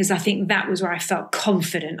 because I think that was where I felt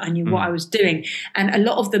confident. I knew what I was doing. And a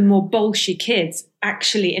lot of the more bolshy kids,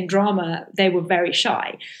 actually in drama, they were very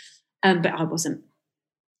shy, but I wasn't.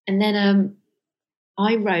 And then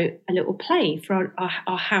I wrote a little play for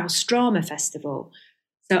our house drama festival.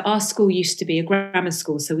 So our school used to be a grammar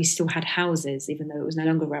school, so we still had houses, even though it was no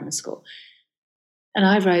longer grammar school. And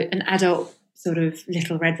I wrote an adult sort of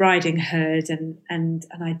Little Red Riding Hood, and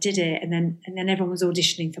I did it, and then everyone was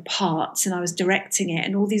auditioning for parts, and I was directing it,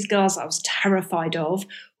 and all these girls I was terrified of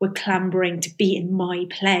were clambering to be in my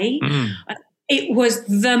play. it was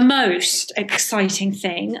the most exciting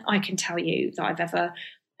thing I can tell you that I've ever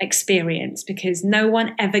experienced, because no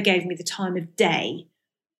one ever gave me the time of day,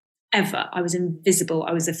 ever. I was invisible.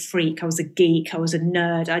 I was a freak. I was a geek. I was a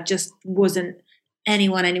nerd. I just wasn't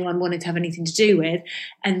anyone wanted to have anything to do with.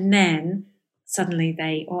 And then suddenly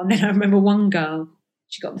and then I remember one girl,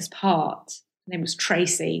 she got this part. Her name was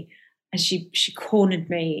Tracy. And she cornered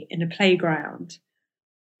me in a playground.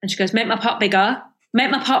 And she goes, make my part bigger. Make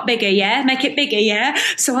my part bigger, yeah? Make it bigger, yeah?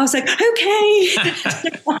 So I was like, okay.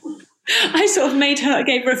 I sort of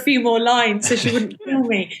gave her a few more lines so she wouldn't kill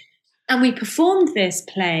me. And we performed this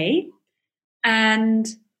play and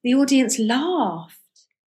the audience laughed.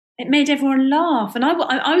 It made everyone laugh. And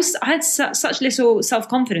I had such little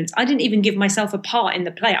self-confidence. I didn't even give myself a part in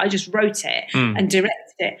the play. I just wrote it and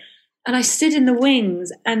directed it. And I stood in the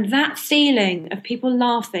wings, and that feeling of people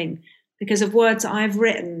laughing because of words I've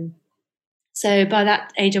written. So by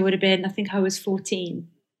that age, I would have been, I think I was 14,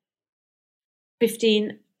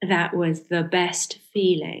 15. That was the best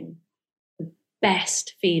feeling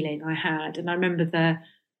I had. And I remember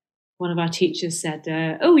one of our teachers said,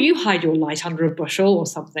 oh, you hide your light under a bushel or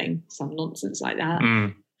something, some nonsense like that.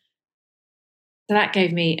 So that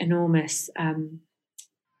gave me enormous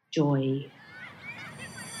joy.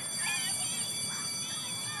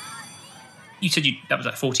 You said that was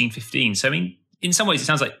like 14, 15. So, I mean, in some ways, it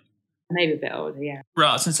sounds like... Maybe a bit older, yeah. Right,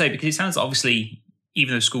 I was going to say, because it sounds like obviously,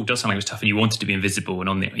 even though school does sound like it was tough and you wanted to be invisible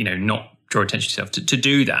and not draw attention to yourself, to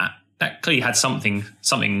do that clearly had something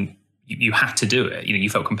you had to do it. You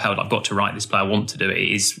felt compelled, I've got to write this play, I want to do it.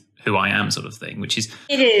 It is who I am, sort of thing, which is...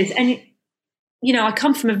 It is. And, I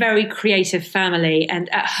come from a very creative family,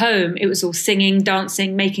 and at home it was all singing,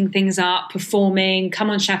 dancing, making things up, performing,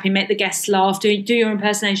 come on, Shappi, make the guests laugh, do your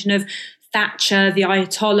impersonation of Thatcher, the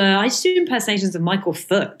Ayatollah. I used to do impersonations of Michael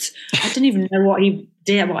Foot. I didn't even know what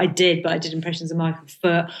I did, but I did impressions of Michael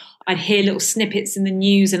Foot. I'd hear little snippets in the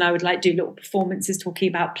news, and I would do little performances talking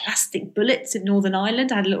about plastic bullets in Northern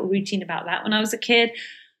Ireland. I had a little routine about that when I was a kid.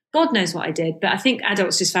 God knows what I did, but I think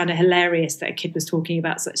adults just found it hilarious that a kid was talking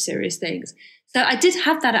about such serious things. So I did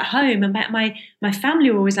have that at home, and my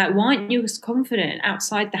family were always like, why aren't you as confident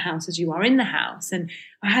outside the house as you are in the house? And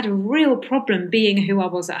I had a real problem being who I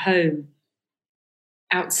was at home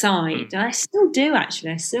outside. And I still do,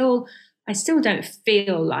 actually. I still don't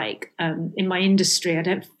feel like in my industry, I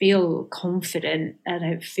don't feel confident. I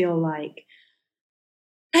don't feel like,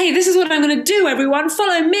 hey, this is what I'm going to do, everyone,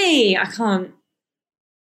 follow me. I can't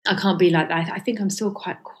be like that. I think I'm still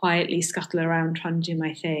quite quietly scuttle around trying to do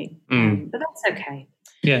my thing. But that's okay.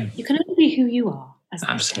 Yeah. You can only be who you are.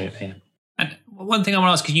 Absolutely. Yeah. And one thing I want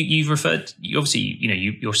to ask, because you've referred, obviously,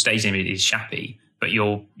 your stage name is Shappi, but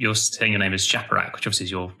you're saying your name is Shaparak, which obviously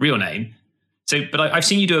is your real name. So, but I've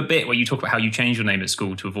seen you do a bit where you talk about how you changed your name at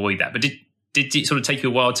school to avoid that. But did it sort of take you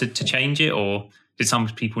a while to change it, or did some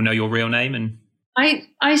people know your real name? And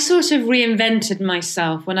I sort of reinvented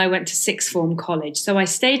myself when I went to sixth form college. So I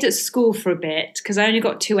stayed at school for a bit because I only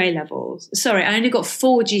got 2 A-levels. Sorry, I only got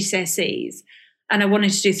 4 GCSEs, and I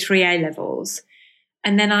wanted to do 3 A-levels.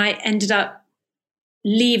 And then I ended up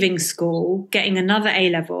leaving school, getting another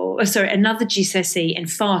another GCSE in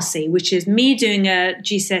Farsi, which is me doing a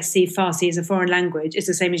GCSE Farsi as a foreign language. It's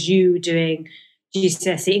the same as you doing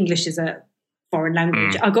GCSE English as a foreign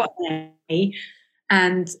language. I got an A,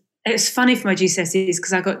 and it was funny for my GCSEs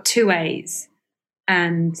because I got 2 A's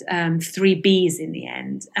and 3 B's in the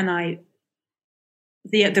end, and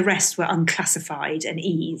the rest were unclassified and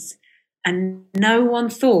E's. And no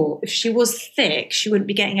one thought if she was thick, she wouldn't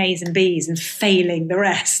be getting A's and B's and failing the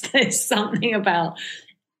rest. There's something about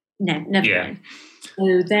never mind.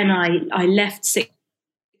 So then I left sixth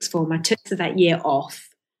form. I took that year off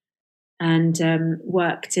and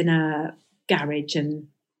worked in a garage, and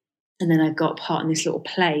then I got part in this little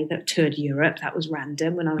play that toured Europe. That was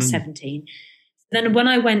random when I was 17. Then when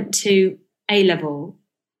I went to A-level,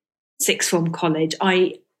 sixth form college,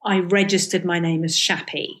 I registered my name as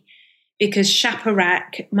Shappi. Because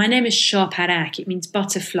Shaparak, my name is Shaparak, it means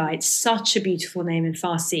butterfly. It's such a beautiful name in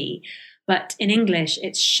Farsi. But in English,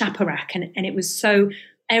 it's Shaparak. And it was so,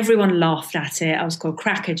 everyone laughed at it. I was called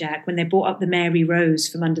Crackerjack. When they brought up the Mary Rose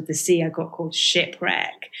from under the sea, I got called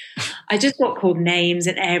Shipwreck. I just got called names,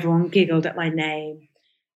 and everyone giggled at my name.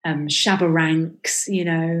 Shabaranks,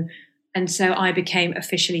 And so I became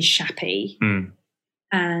officially Shappi.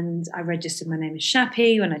 And I registered my name as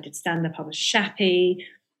Shappi. When I did stand-up, I was Shappi.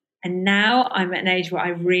 And now I'm at an age where I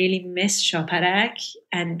really miss Shaparak,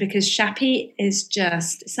 and because Shappi is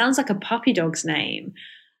it sounds like a puppy dog's name.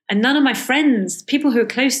 And none of my friends, people who are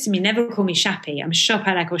close to me, never call me Shappi. I'm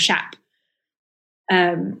Shaparak or Shap.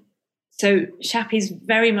 So Shappi's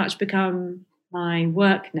very much become my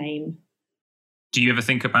work name. Do you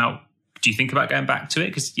think about going back to it?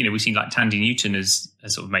 Because, you know, we've seen like Tandy Newton has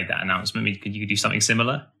sort of made that announcement. I mean, could you do something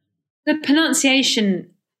similar? The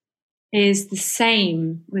pronunciation is the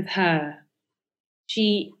same with her.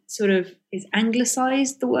 She sort of is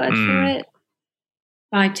anglicised the word for it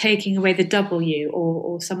by taking away the W,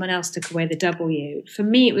 or someone else took away the W. For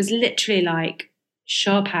me, it was literally like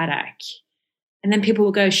Shoparak. And then people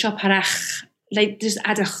will go Shoparach. They just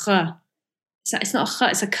add a ch. It's not a ch,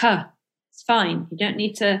 it's a k. It's fine. You don't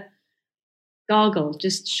need to gargle,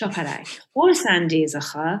 just Shoparak. Khorsandi is a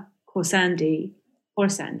ch. Khorsandi.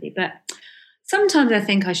 But sometimes I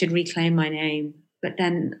think I should reclaim my name. But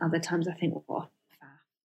then other times I think, what?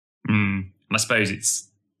 I suppose it's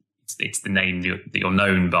the name that you're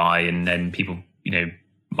known by, and then people, you know,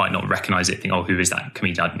 might not recognise it, think, oh, who is that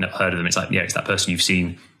comedian? I've never heard of them. It's like, yeah, it's that person you've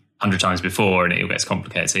seen 100 times before, and it all gets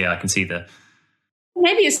complicated. So yeah, I can see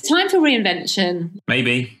maybe it's time for reinvention.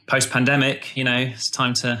 Maybe post-pandemic, you know, it's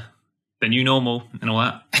time to the new normal and all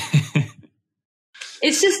that.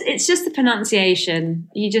 It's just the pronunciation.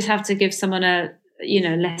 You just have to give someone a, you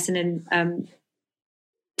know, lesson in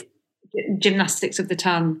gymnastics of the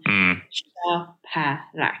tongue.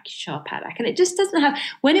 Shoparak. And it just doesn't have,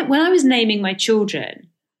 when I was naming my children,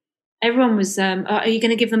 everyone was, are you going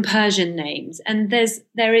to give them Persian names? And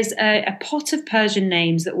there is a pot of Persian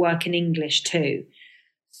names that work in English too.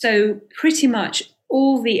 So pretty much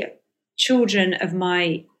all the children of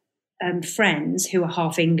my friends who are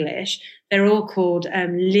half English, they're all called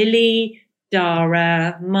Lily,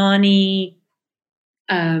 Dara, Mani,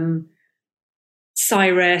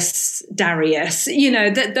 Cyrus, Darius, you know,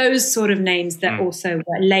 those sort of names that also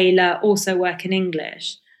work. Layla also work in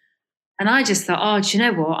English. And I just thought, oh, do you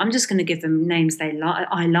know what? I'm just going to give them names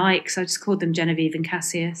I like. So I just called them Genevieve and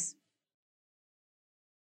Cassius.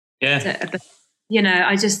 Yeah. So, you know,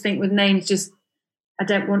 I just think with names, I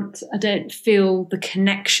don't feel the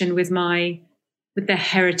connection with their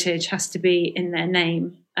heritage has to be in their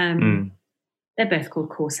name. They're both called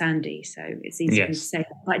Khorsandi, so it's easy to say.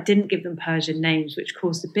 But I didn't give them Persian names, which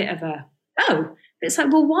caused a bit of it's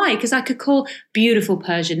like, well, why? Because I could call beautiful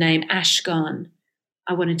Persian name Ashkan.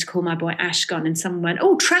 I wanted to call my boy Ashkan, and someone went,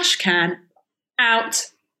 oh, trash can, out,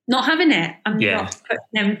 not having it. I'm not putting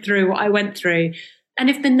them through what I went through. And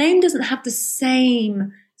if the name doesn't have the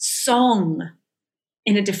same song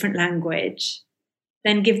in a different language,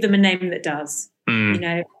 then give them a name that does. You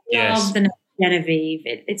know, love the name Genevieve.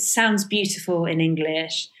 It sounds beautiful in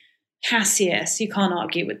English. Cassius, you can't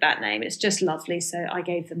argue with that name. It's just lovely. So I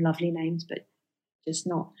gave them lovely names, but just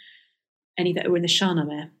not any that were in the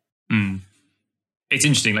Shahnameh. It's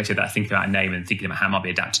interesting, like I said, that thinking about a name and thinking about how it might be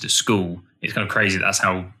adapted at school. It's kind of crazy that's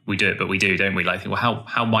how we do it, but we do, don't we? Like, well,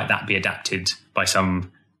 how might that be adapted by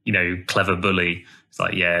some, you know, clever bully? It's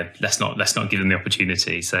like, yeah, let's not give them the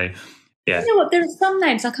opportunity. So, yeah. You know what? There are some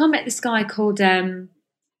names. I can't met this guy called, you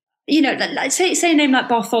know, like say a name like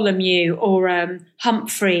Bartholomew or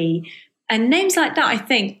Humphrey, and names like that. I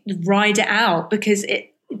think ride it out because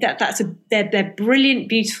they're brilliant,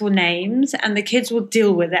 beautiful names, and the kids will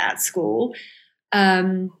deal with it at school.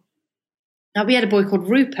 Now we had a boy called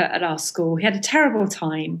Rupert at our school. He had a terrible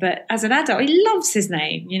time, but as an adult, he loves his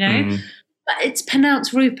name. You know, but it's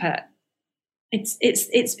pronounced Rupert.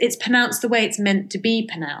 It's pronounced the way it's meant to be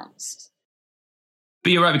pronounced.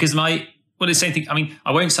 But you're right, because the same thing. I mean,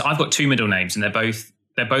 I won't say I've got two middle names, and they're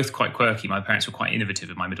both quite quirky. My parents were quite innovative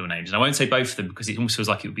with my middle names, and I won't say both of them because it almost feels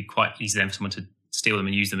like it would be quite easy then for someone to steal them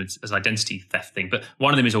and use them as identity theft thing. But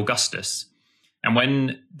one of them is Augustus, and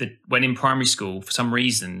when in primary school, for some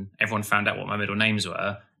reason, everyone found out what my middle names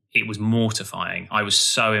were, it was mortifying. I was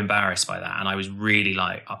so embarrassed by that, and I was really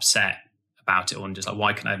like upset about it all, and just like,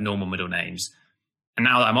 why can't I have normal middle names? And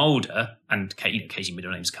now that I'm older, and occasionally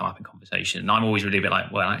middle names come up in conversation, and I'm always really a bit like,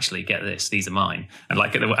 well, actually, get this, these are mine. And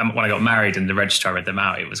like when I got married and the registrar read them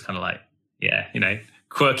out, it was kind of like, yeah, you know,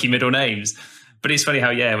 quirky middle names. But it's funny how,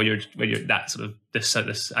 yeah, when you're that sort of this,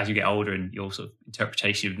 as you get older and your sort of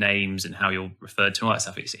interpretation of names and how you're referred to and all that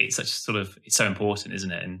stuff, it's such sort of, it's so important,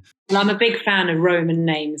 isn't it? And well, I'm a big fan of Roman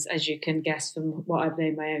names, as you can guess from what I've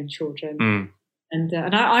named my own children. And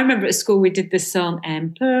I remember at school we did this song,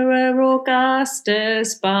 Emperor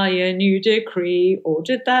Augustus by a new decree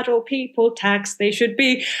ordered that all people taxed they should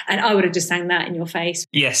be. And I would have just sang that in your face.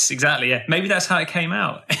 Yes, exactly. Yeah, maybe that's how it came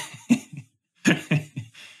out.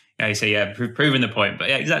 Yeah, so yeah, proving the point. But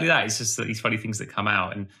yeah, exactly that. It's just these funny things that come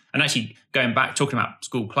out. And actually going back, talking about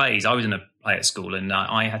school plays, I was in a play at school and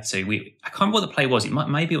I had to, I can't remember what the play was.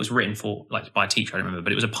 Maybe it was written by a teacher, I don't remember,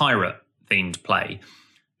 but it was a pirate themed play.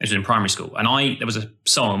 It was in primary school, and there was a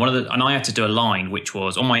song, and I had to do a line which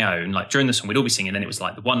was on my own. Like during the song, we'd all be singing, and then it was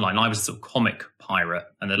like the one line. I was a sort of comic pirate,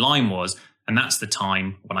 and the line was, "And that's the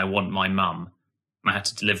time when I want my mum." And I had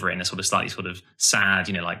to deliver it in a sort of slightly sort of sad,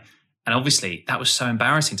 like. And obviously, that was so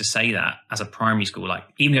embarrassing to say that as a primary school. Like,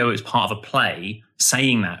 even though it was part of a play,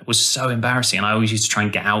 saying that was so embarrassing. And I always used to try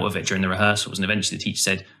and get out of it during the rehearsals. And eventually, the teacher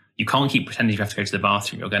said, "You can't keep pretending you have to go to the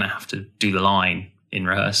bathroom. You're going to have to do the line in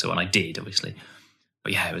rehearsal." And I did, obviously.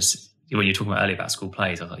 But yeah, it was when you were talking about earlier about school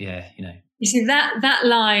plays. I was like, yeah, You see, that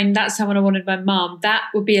line, "That's how I wanted my mum," that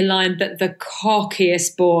would be a line that the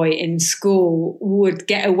cockiest boy in school would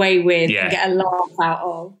get away with and get a laugh out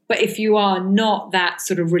of. But if you are not that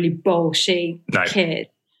sort of really bolshy kid,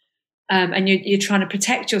 and you're trying to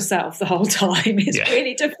protect yourself the whole time, it's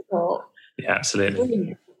really difficult. Yeah, absolutely. It's really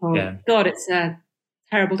difficult. Yeah. God, it's a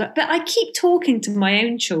terrible. But I keep talking to my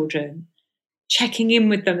own children, checking in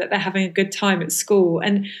with them that they're having a good time at school.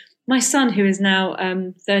 And my son, who is now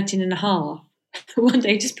 13 and a half, one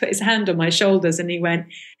day just put his hand on my shoulders and he went,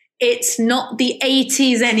 "It's not the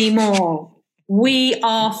 80s anymore. We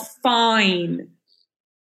are fine."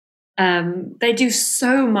 They do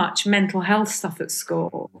so much mental health stuff at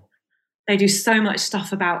school. They do so much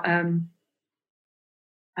stuff about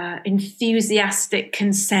enthusiastic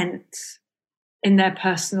consent in their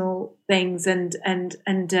personal things, and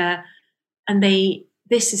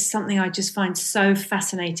this is something I just find so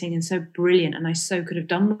fascinating and so brilliant, and I so could have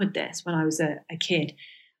done with this when I was a kid.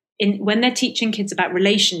 When they're teaching kids about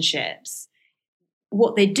relationships,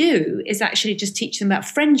 what they do is actually just teach them about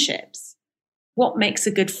friendships. What makes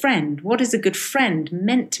a good friend? What is a good friend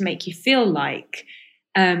meant to make you feel like?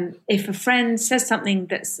 If a friend says something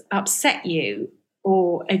that's upset you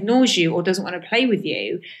or ignores you or doesn't want to play with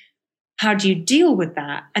you, how do you deal with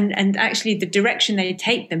that? And actually the direction they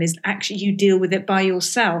take them is actually you deal with it by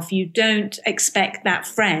yourself. You don't expect that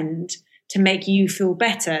friend to make you feel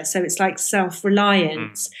better. So it's like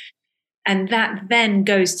self-reliance. And that then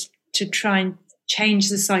goes to try and change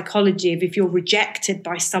the psychology of if you're rejected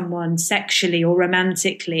by someone sexually or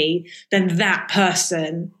romantically, then that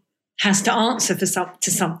person has to answer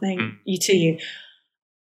to something to you.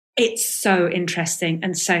 It's so interesting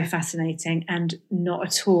and so fascinating, and not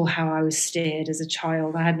at all how I was steered as a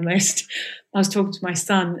child. I was talking to my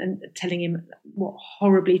son and telling him what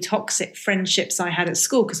horribly toxic friendships I had at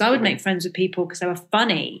school, because I would make friends with people because they were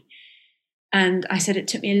funny. And I said, it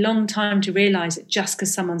took me a long time to realize that just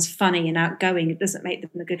because someone's funny and outgoing, it doesn't make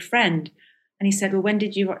them a good friend. And he said, "Well, when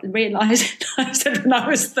did you realize it?" I said, "When I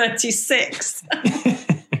was 36.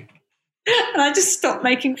 And I just stopped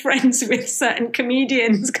making friends with certain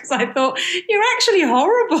comedians because I thought, you're actually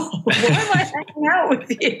horrible. Why am I hanging out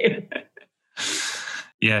with you?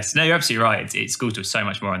 Yes, no, you're absolutely right. It's schools do so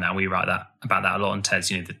much more on that. We write about that a lot on TEDS.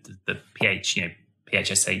 The PSHE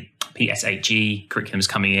curriculums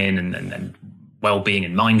coming in, and well-being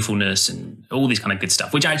and mindfulness and all this kind of good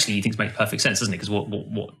stuff, which actually you think makes perfect sense, doesn't it? Because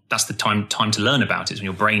what that's the time to learn about it is when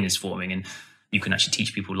your brain is forming, and you can actually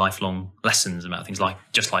teach people lifelong lessons about things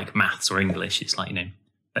just like maths or English. It's like,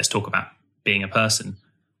 let's talk about being a person.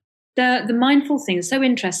 The mindful thing is so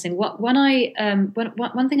interesting. One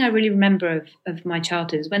thing I really remember of my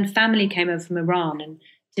childhood is when family came over from Iran and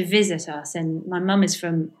to visit us, and my mum is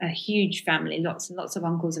from a huge family, lots and lots of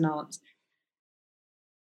uncles and aunts.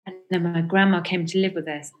 And then my grandma came to live with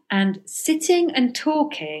us, and sitting and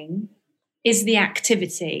talking is the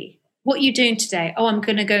activity. What are you doing today? Oh, I'm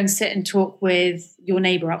going to go and sit and talk with your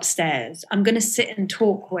neighbour upstairs. I'm going to sit and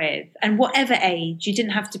talk with, and whatever age, you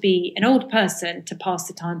didn't have to be an old person to pass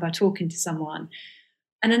the time by talking to someone.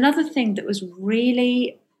 And another thing that was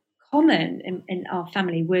really common in our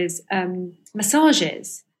family was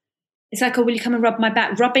massages. It's like, "Oh, will you come and rub my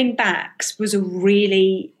back?" Rubbing backs was a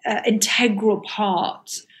really integral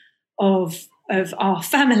part of our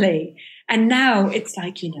family. And now it's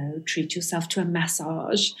like, treat yourself to a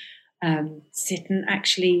massage. Sit and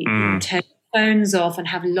actually turn phones off and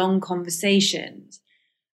have long conversations.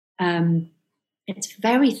 It's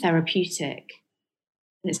very therapeutic.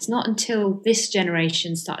 And it's not until this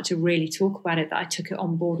generation started to really talk about it that I took it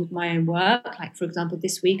on board with my own work. Like, for example,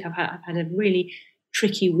 this week I've had a really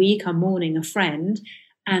tricky week. I'm mourning a friend.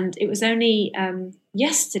 And it was only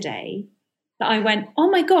yesterday that I went,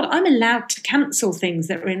 oh my God, I'm allowed to cancel things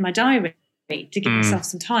that were in my diary to give myself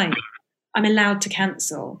some time. I'm allowed to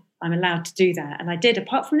cancel. I'm allowed to do that. And I did,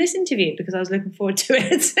 apart from this interview, because I was looking forward to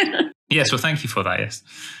it. Yes, well, thank you for that, yes.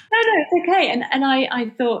 No, it's okay. And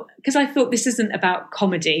I thought, because I thought this isn't about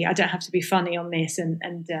comedy. I don't have to be funny on this. And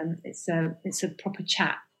it's a proper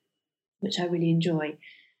chat, which I really enjoy.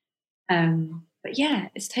 But yeah,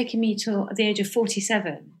 it's taken me till the age of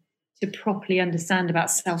 47 to properly understand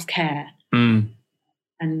about self-care.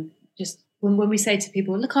 And just when we say to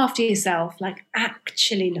people, look after yourself, like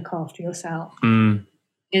actually look after yourself,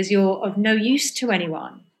 because you're of no use to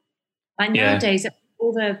anyone. Like nowadays,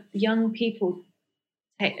 all the young people,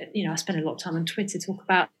 I spend a lot of time on Twitter, talk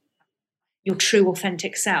about your true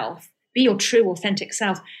authentic self. Be your true authentic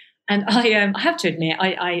self. And I have to admit,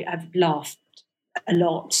 I have laughed a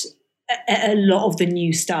lot of the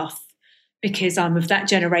new stuff, because I'm of that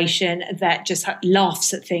generation that just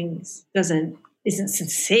laughs at things, isn't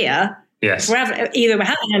sincere. Yes. Either we're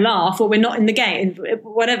having a laugh or we're not in the game,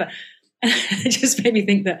 whatever. It just made me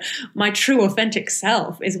think that my true authentic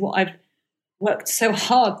self is what I've worked so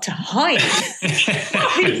hard to hide.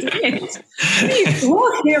 What are you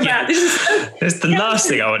talking about? This is That's the last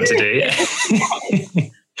thing I want to do.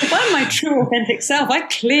 If I'm my true authentic self, I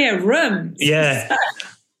clear rooms. Yeah.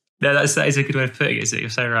 No, that is a good way of putting it. You're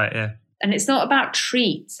so right, yeah. And it's not about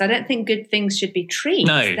treats. I don't think good things should be treats.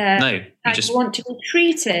 No. I just want to be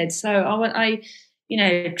treated. So I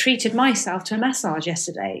treated myself to a massage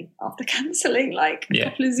yesterday after cancelling a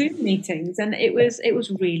couple of Zoom meetings, and it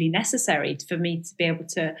was really necessary for me to be able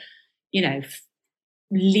to,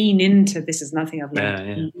 lean into. This is nothing I've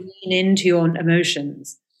learned. Lean into your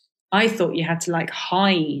emotions. I thought you had to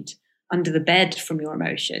hide under the bed from your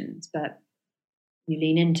emotions, but you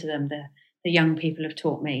lean into them. The young people have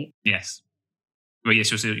taught me. Yes. Well,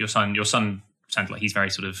 yes, your son sounds like he's very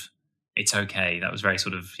sort of, it's okay. That was very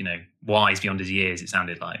sort of, wise beyond his years, it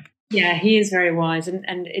sounded like. Yeah, he is very wise. And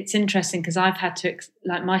it's interesting because I've had to,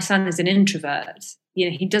 my son is an introvert.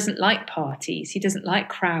 He doesn't like parties. He doesn't like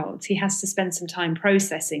crowds. He has to spend some time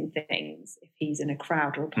processing things if he's in a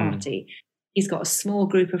crowd or a party. He's got a small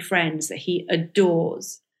group of friends that he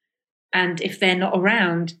adores. And if they're not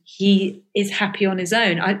around, he is happy on his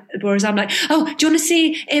own. Whereas I'm like, oh, do you want to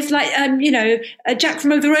see if Jack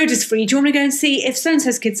from over the road is free? Do you want to go and see if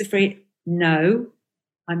so-and-so's kids are free? No,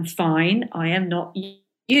 I'm fine. I am not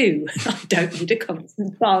you. I don't need a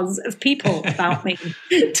constant buzz of people about me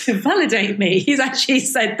to validate me. He's actually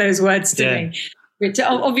said those words to me, which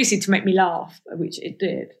obviously to make me laugh, which it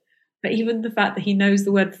did. But even the fact that he knows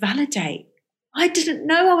the word validate, I didn't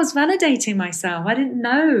know I was validating myself. I didn't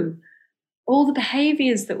know all the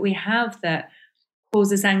behaviors that we have that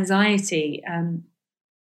causes anxiety, and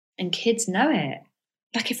kids know it.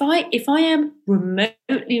 Like if I am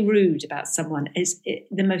remotely rude about someone,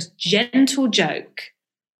 the most gentle joke,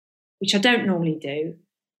 which I don't normally do,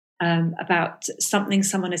 about something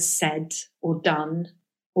someone has said or done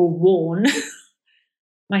or worn,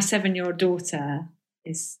 my 7-year-old daughter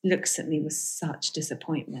looks at me with such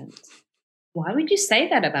disappointment. Why would you say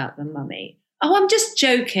that about them, Mummy? Oh, I'm just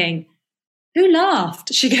joking. Who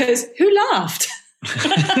laughed? She goes, who laughed?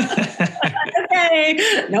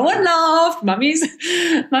 Okay, no one laughed. Mummy's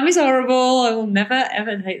horrible. I will never,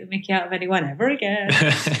 ever take the mickey out of anyone ever again.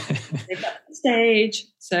 They've got the stage.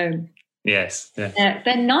 So, yes. They're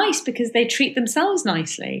nice because they treat themselves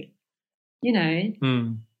nicely,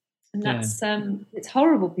 And that's, it's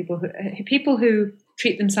horrible. People who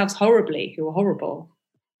treat themselves horribly, who are horrible.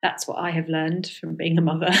 That's what I have learned from being a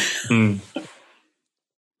mother.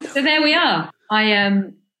 So there we are.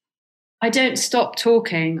 I don't stop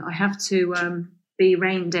talking. I have to be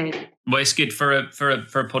reined in. Well, it's good for a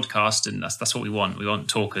podcast, and that's what we want. We want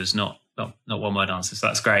talkers, not one word answers. So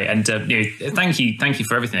that's great. And thank you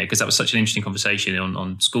for everything, because that was such an interesting conversation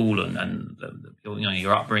on school and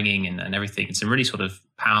your upbringing and everything. And some really sort of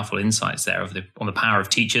powerful insights there on the power of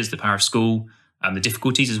teachers, the power of school, and the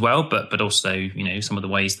difficulties as well, but also some of the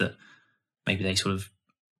ways that maybe they sort of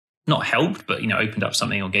not helped, but opened up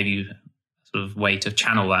something or gave you a sort of way to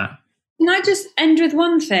channel that. Can I just end with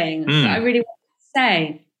one thing that I really want to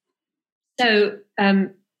say? So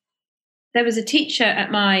there was a teacher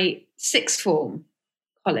at my sixth form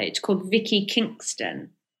college called Shappi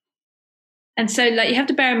Kingston. And so you have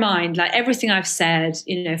to bear in mind, everything I've said, 4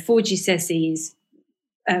 GCSEs,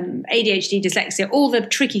 ADHD, dyslexia, all the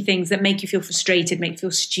tricky things that make you feel frustrated, make you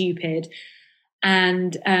feel stupid.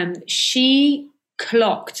 And she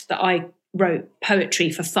clocked that I wrote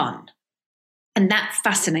poetry for fun. And that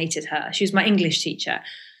fascinated her. She was my English teacher.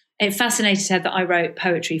 It fascinated her that I wrote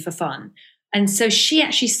poetry for fun. And so she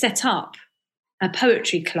actually set up a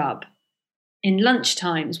poetry club in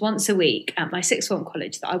lunchtimes once a week at my sixth form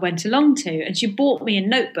college that I went along to. And she bought me a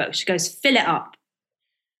notebook. She goes, fill it up.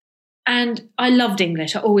 And I loved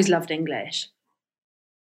English. I always loved English.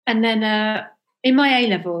 And then in my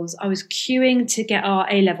A-levels, I was queuing to get our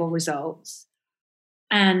A-level results.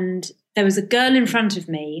 And there was a girl in front of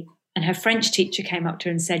me, and her French teacher came up to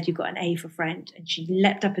her and said, you got an A for French. And she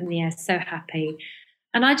leapt up in the air, so happy.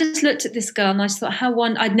 And I just looked at this girl and I just thought,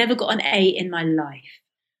 I'd never got an A in my life.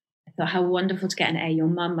 I thought, how wonderful to get an A. Your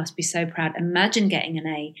mum must be so proud. Imagine getting an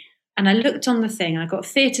A. And I looked on the thing. I got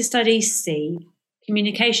theatre studies, C.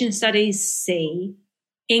 Communication studies, C.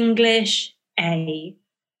 English, A.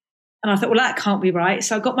 And I thought, well, that can't be right.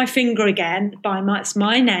 So I got my finger again. It's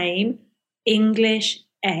my name, English,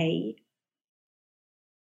 A.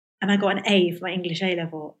 And I got an A for my English A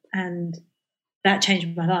level. And that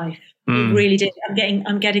changed my life. It really did.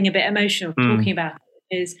 I'm getting a bit emotional talking about it,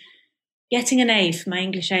 because getting an A for my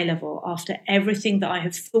English A level after everything that I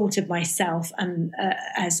have thought of myself and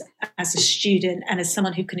as a student and as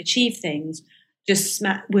someone who can achieve things just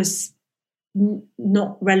was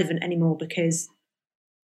not relevant anymore, because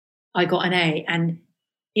I got an A, and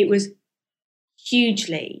it was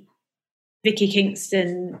hugely Vicky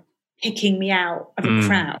Kingston picking me out of a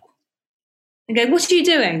crowd and going, "What are you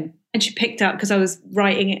doing?" And she picked up, because I was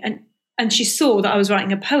writing it, and she saw that I was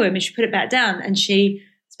writing a poem, and she put it back down, and she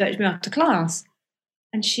spoke to me after class,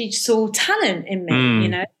 and she saw talent in me, you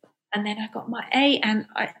know. And then I got my A, and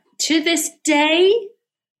to this day,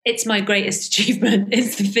 it's my greatest achievement.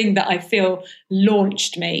 It's the thing that I feel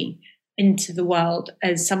launched me into the world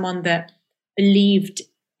as someone that believed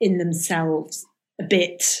in themselves a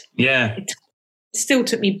bit. Yeah. It still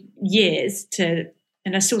took me years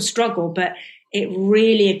and I still struggle, but it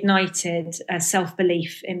really ignited a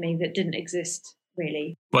self-belief in me that didn't exist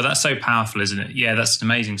really. Well, that's so powerful, isn't it? Yeah, that's an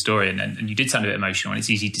amazing story. And you did sound a bit emotional, and it's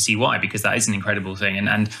easy to see why, because that is an incredible thing.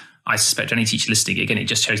 And I suspect any teacher listening, again, it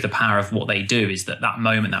just shows the power of what they do, is that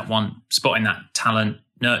moment, that one, spotting that talent,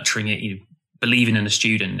 nurturing it, you believing in a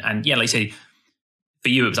student. And yeah, like you say, for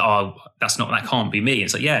you, it was, that can't be me.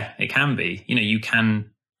 It's like, yeah, it can be. You know, you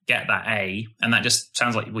can get that A. And that just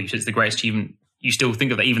sounds like, well, you said it's the greatest achievement. You still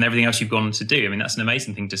think of that, even everything else you've gone on to do. I mean, that's an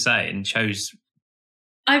amazing thing to say, and shows.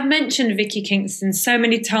 I've mentioned Vicky Kingston so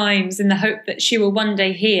many times in the hope that she will one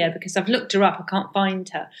day hear, because I've looked her up, I can't find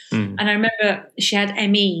her. And I remember she had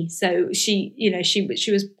ME, so she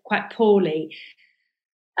was quite poorly.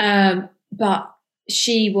 But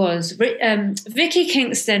she was Vicky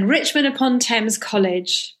Kingston, Richmond upon Thames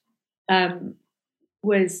College,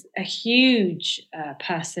 was a huge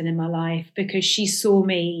person in my life, because she saw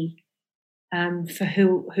me for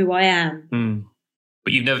who I am.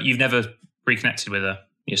 But you've never reconnected with her,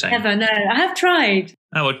 you're saying? Never, no. I have tried.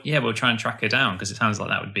 Oh, well, yeah, we'll try and track her down, because it sounds like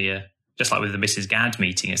that would be just like with the Mrs. Gadd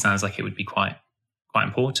meeting, it sounds like it would be quite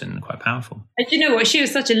important and quite powerful. And you know what? She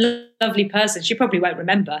was such a lovely person. She probably won't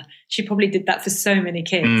remember. She probably did that for so many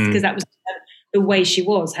kids, because that was the way she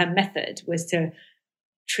was. Her method was to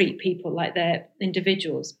treat people like they're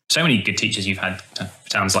individuals. So many good teachers you've had,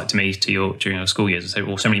 sounds like to me, during your school years,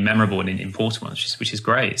 or so many memorable and important ones, which is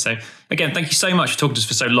great. So again, thank you so much for talking to us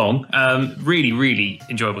for so long. Really, really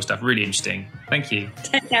enjoyable stuff. Really interesting. Thank you.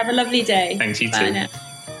 Have a lovely day. Thanks, you Bye too. now.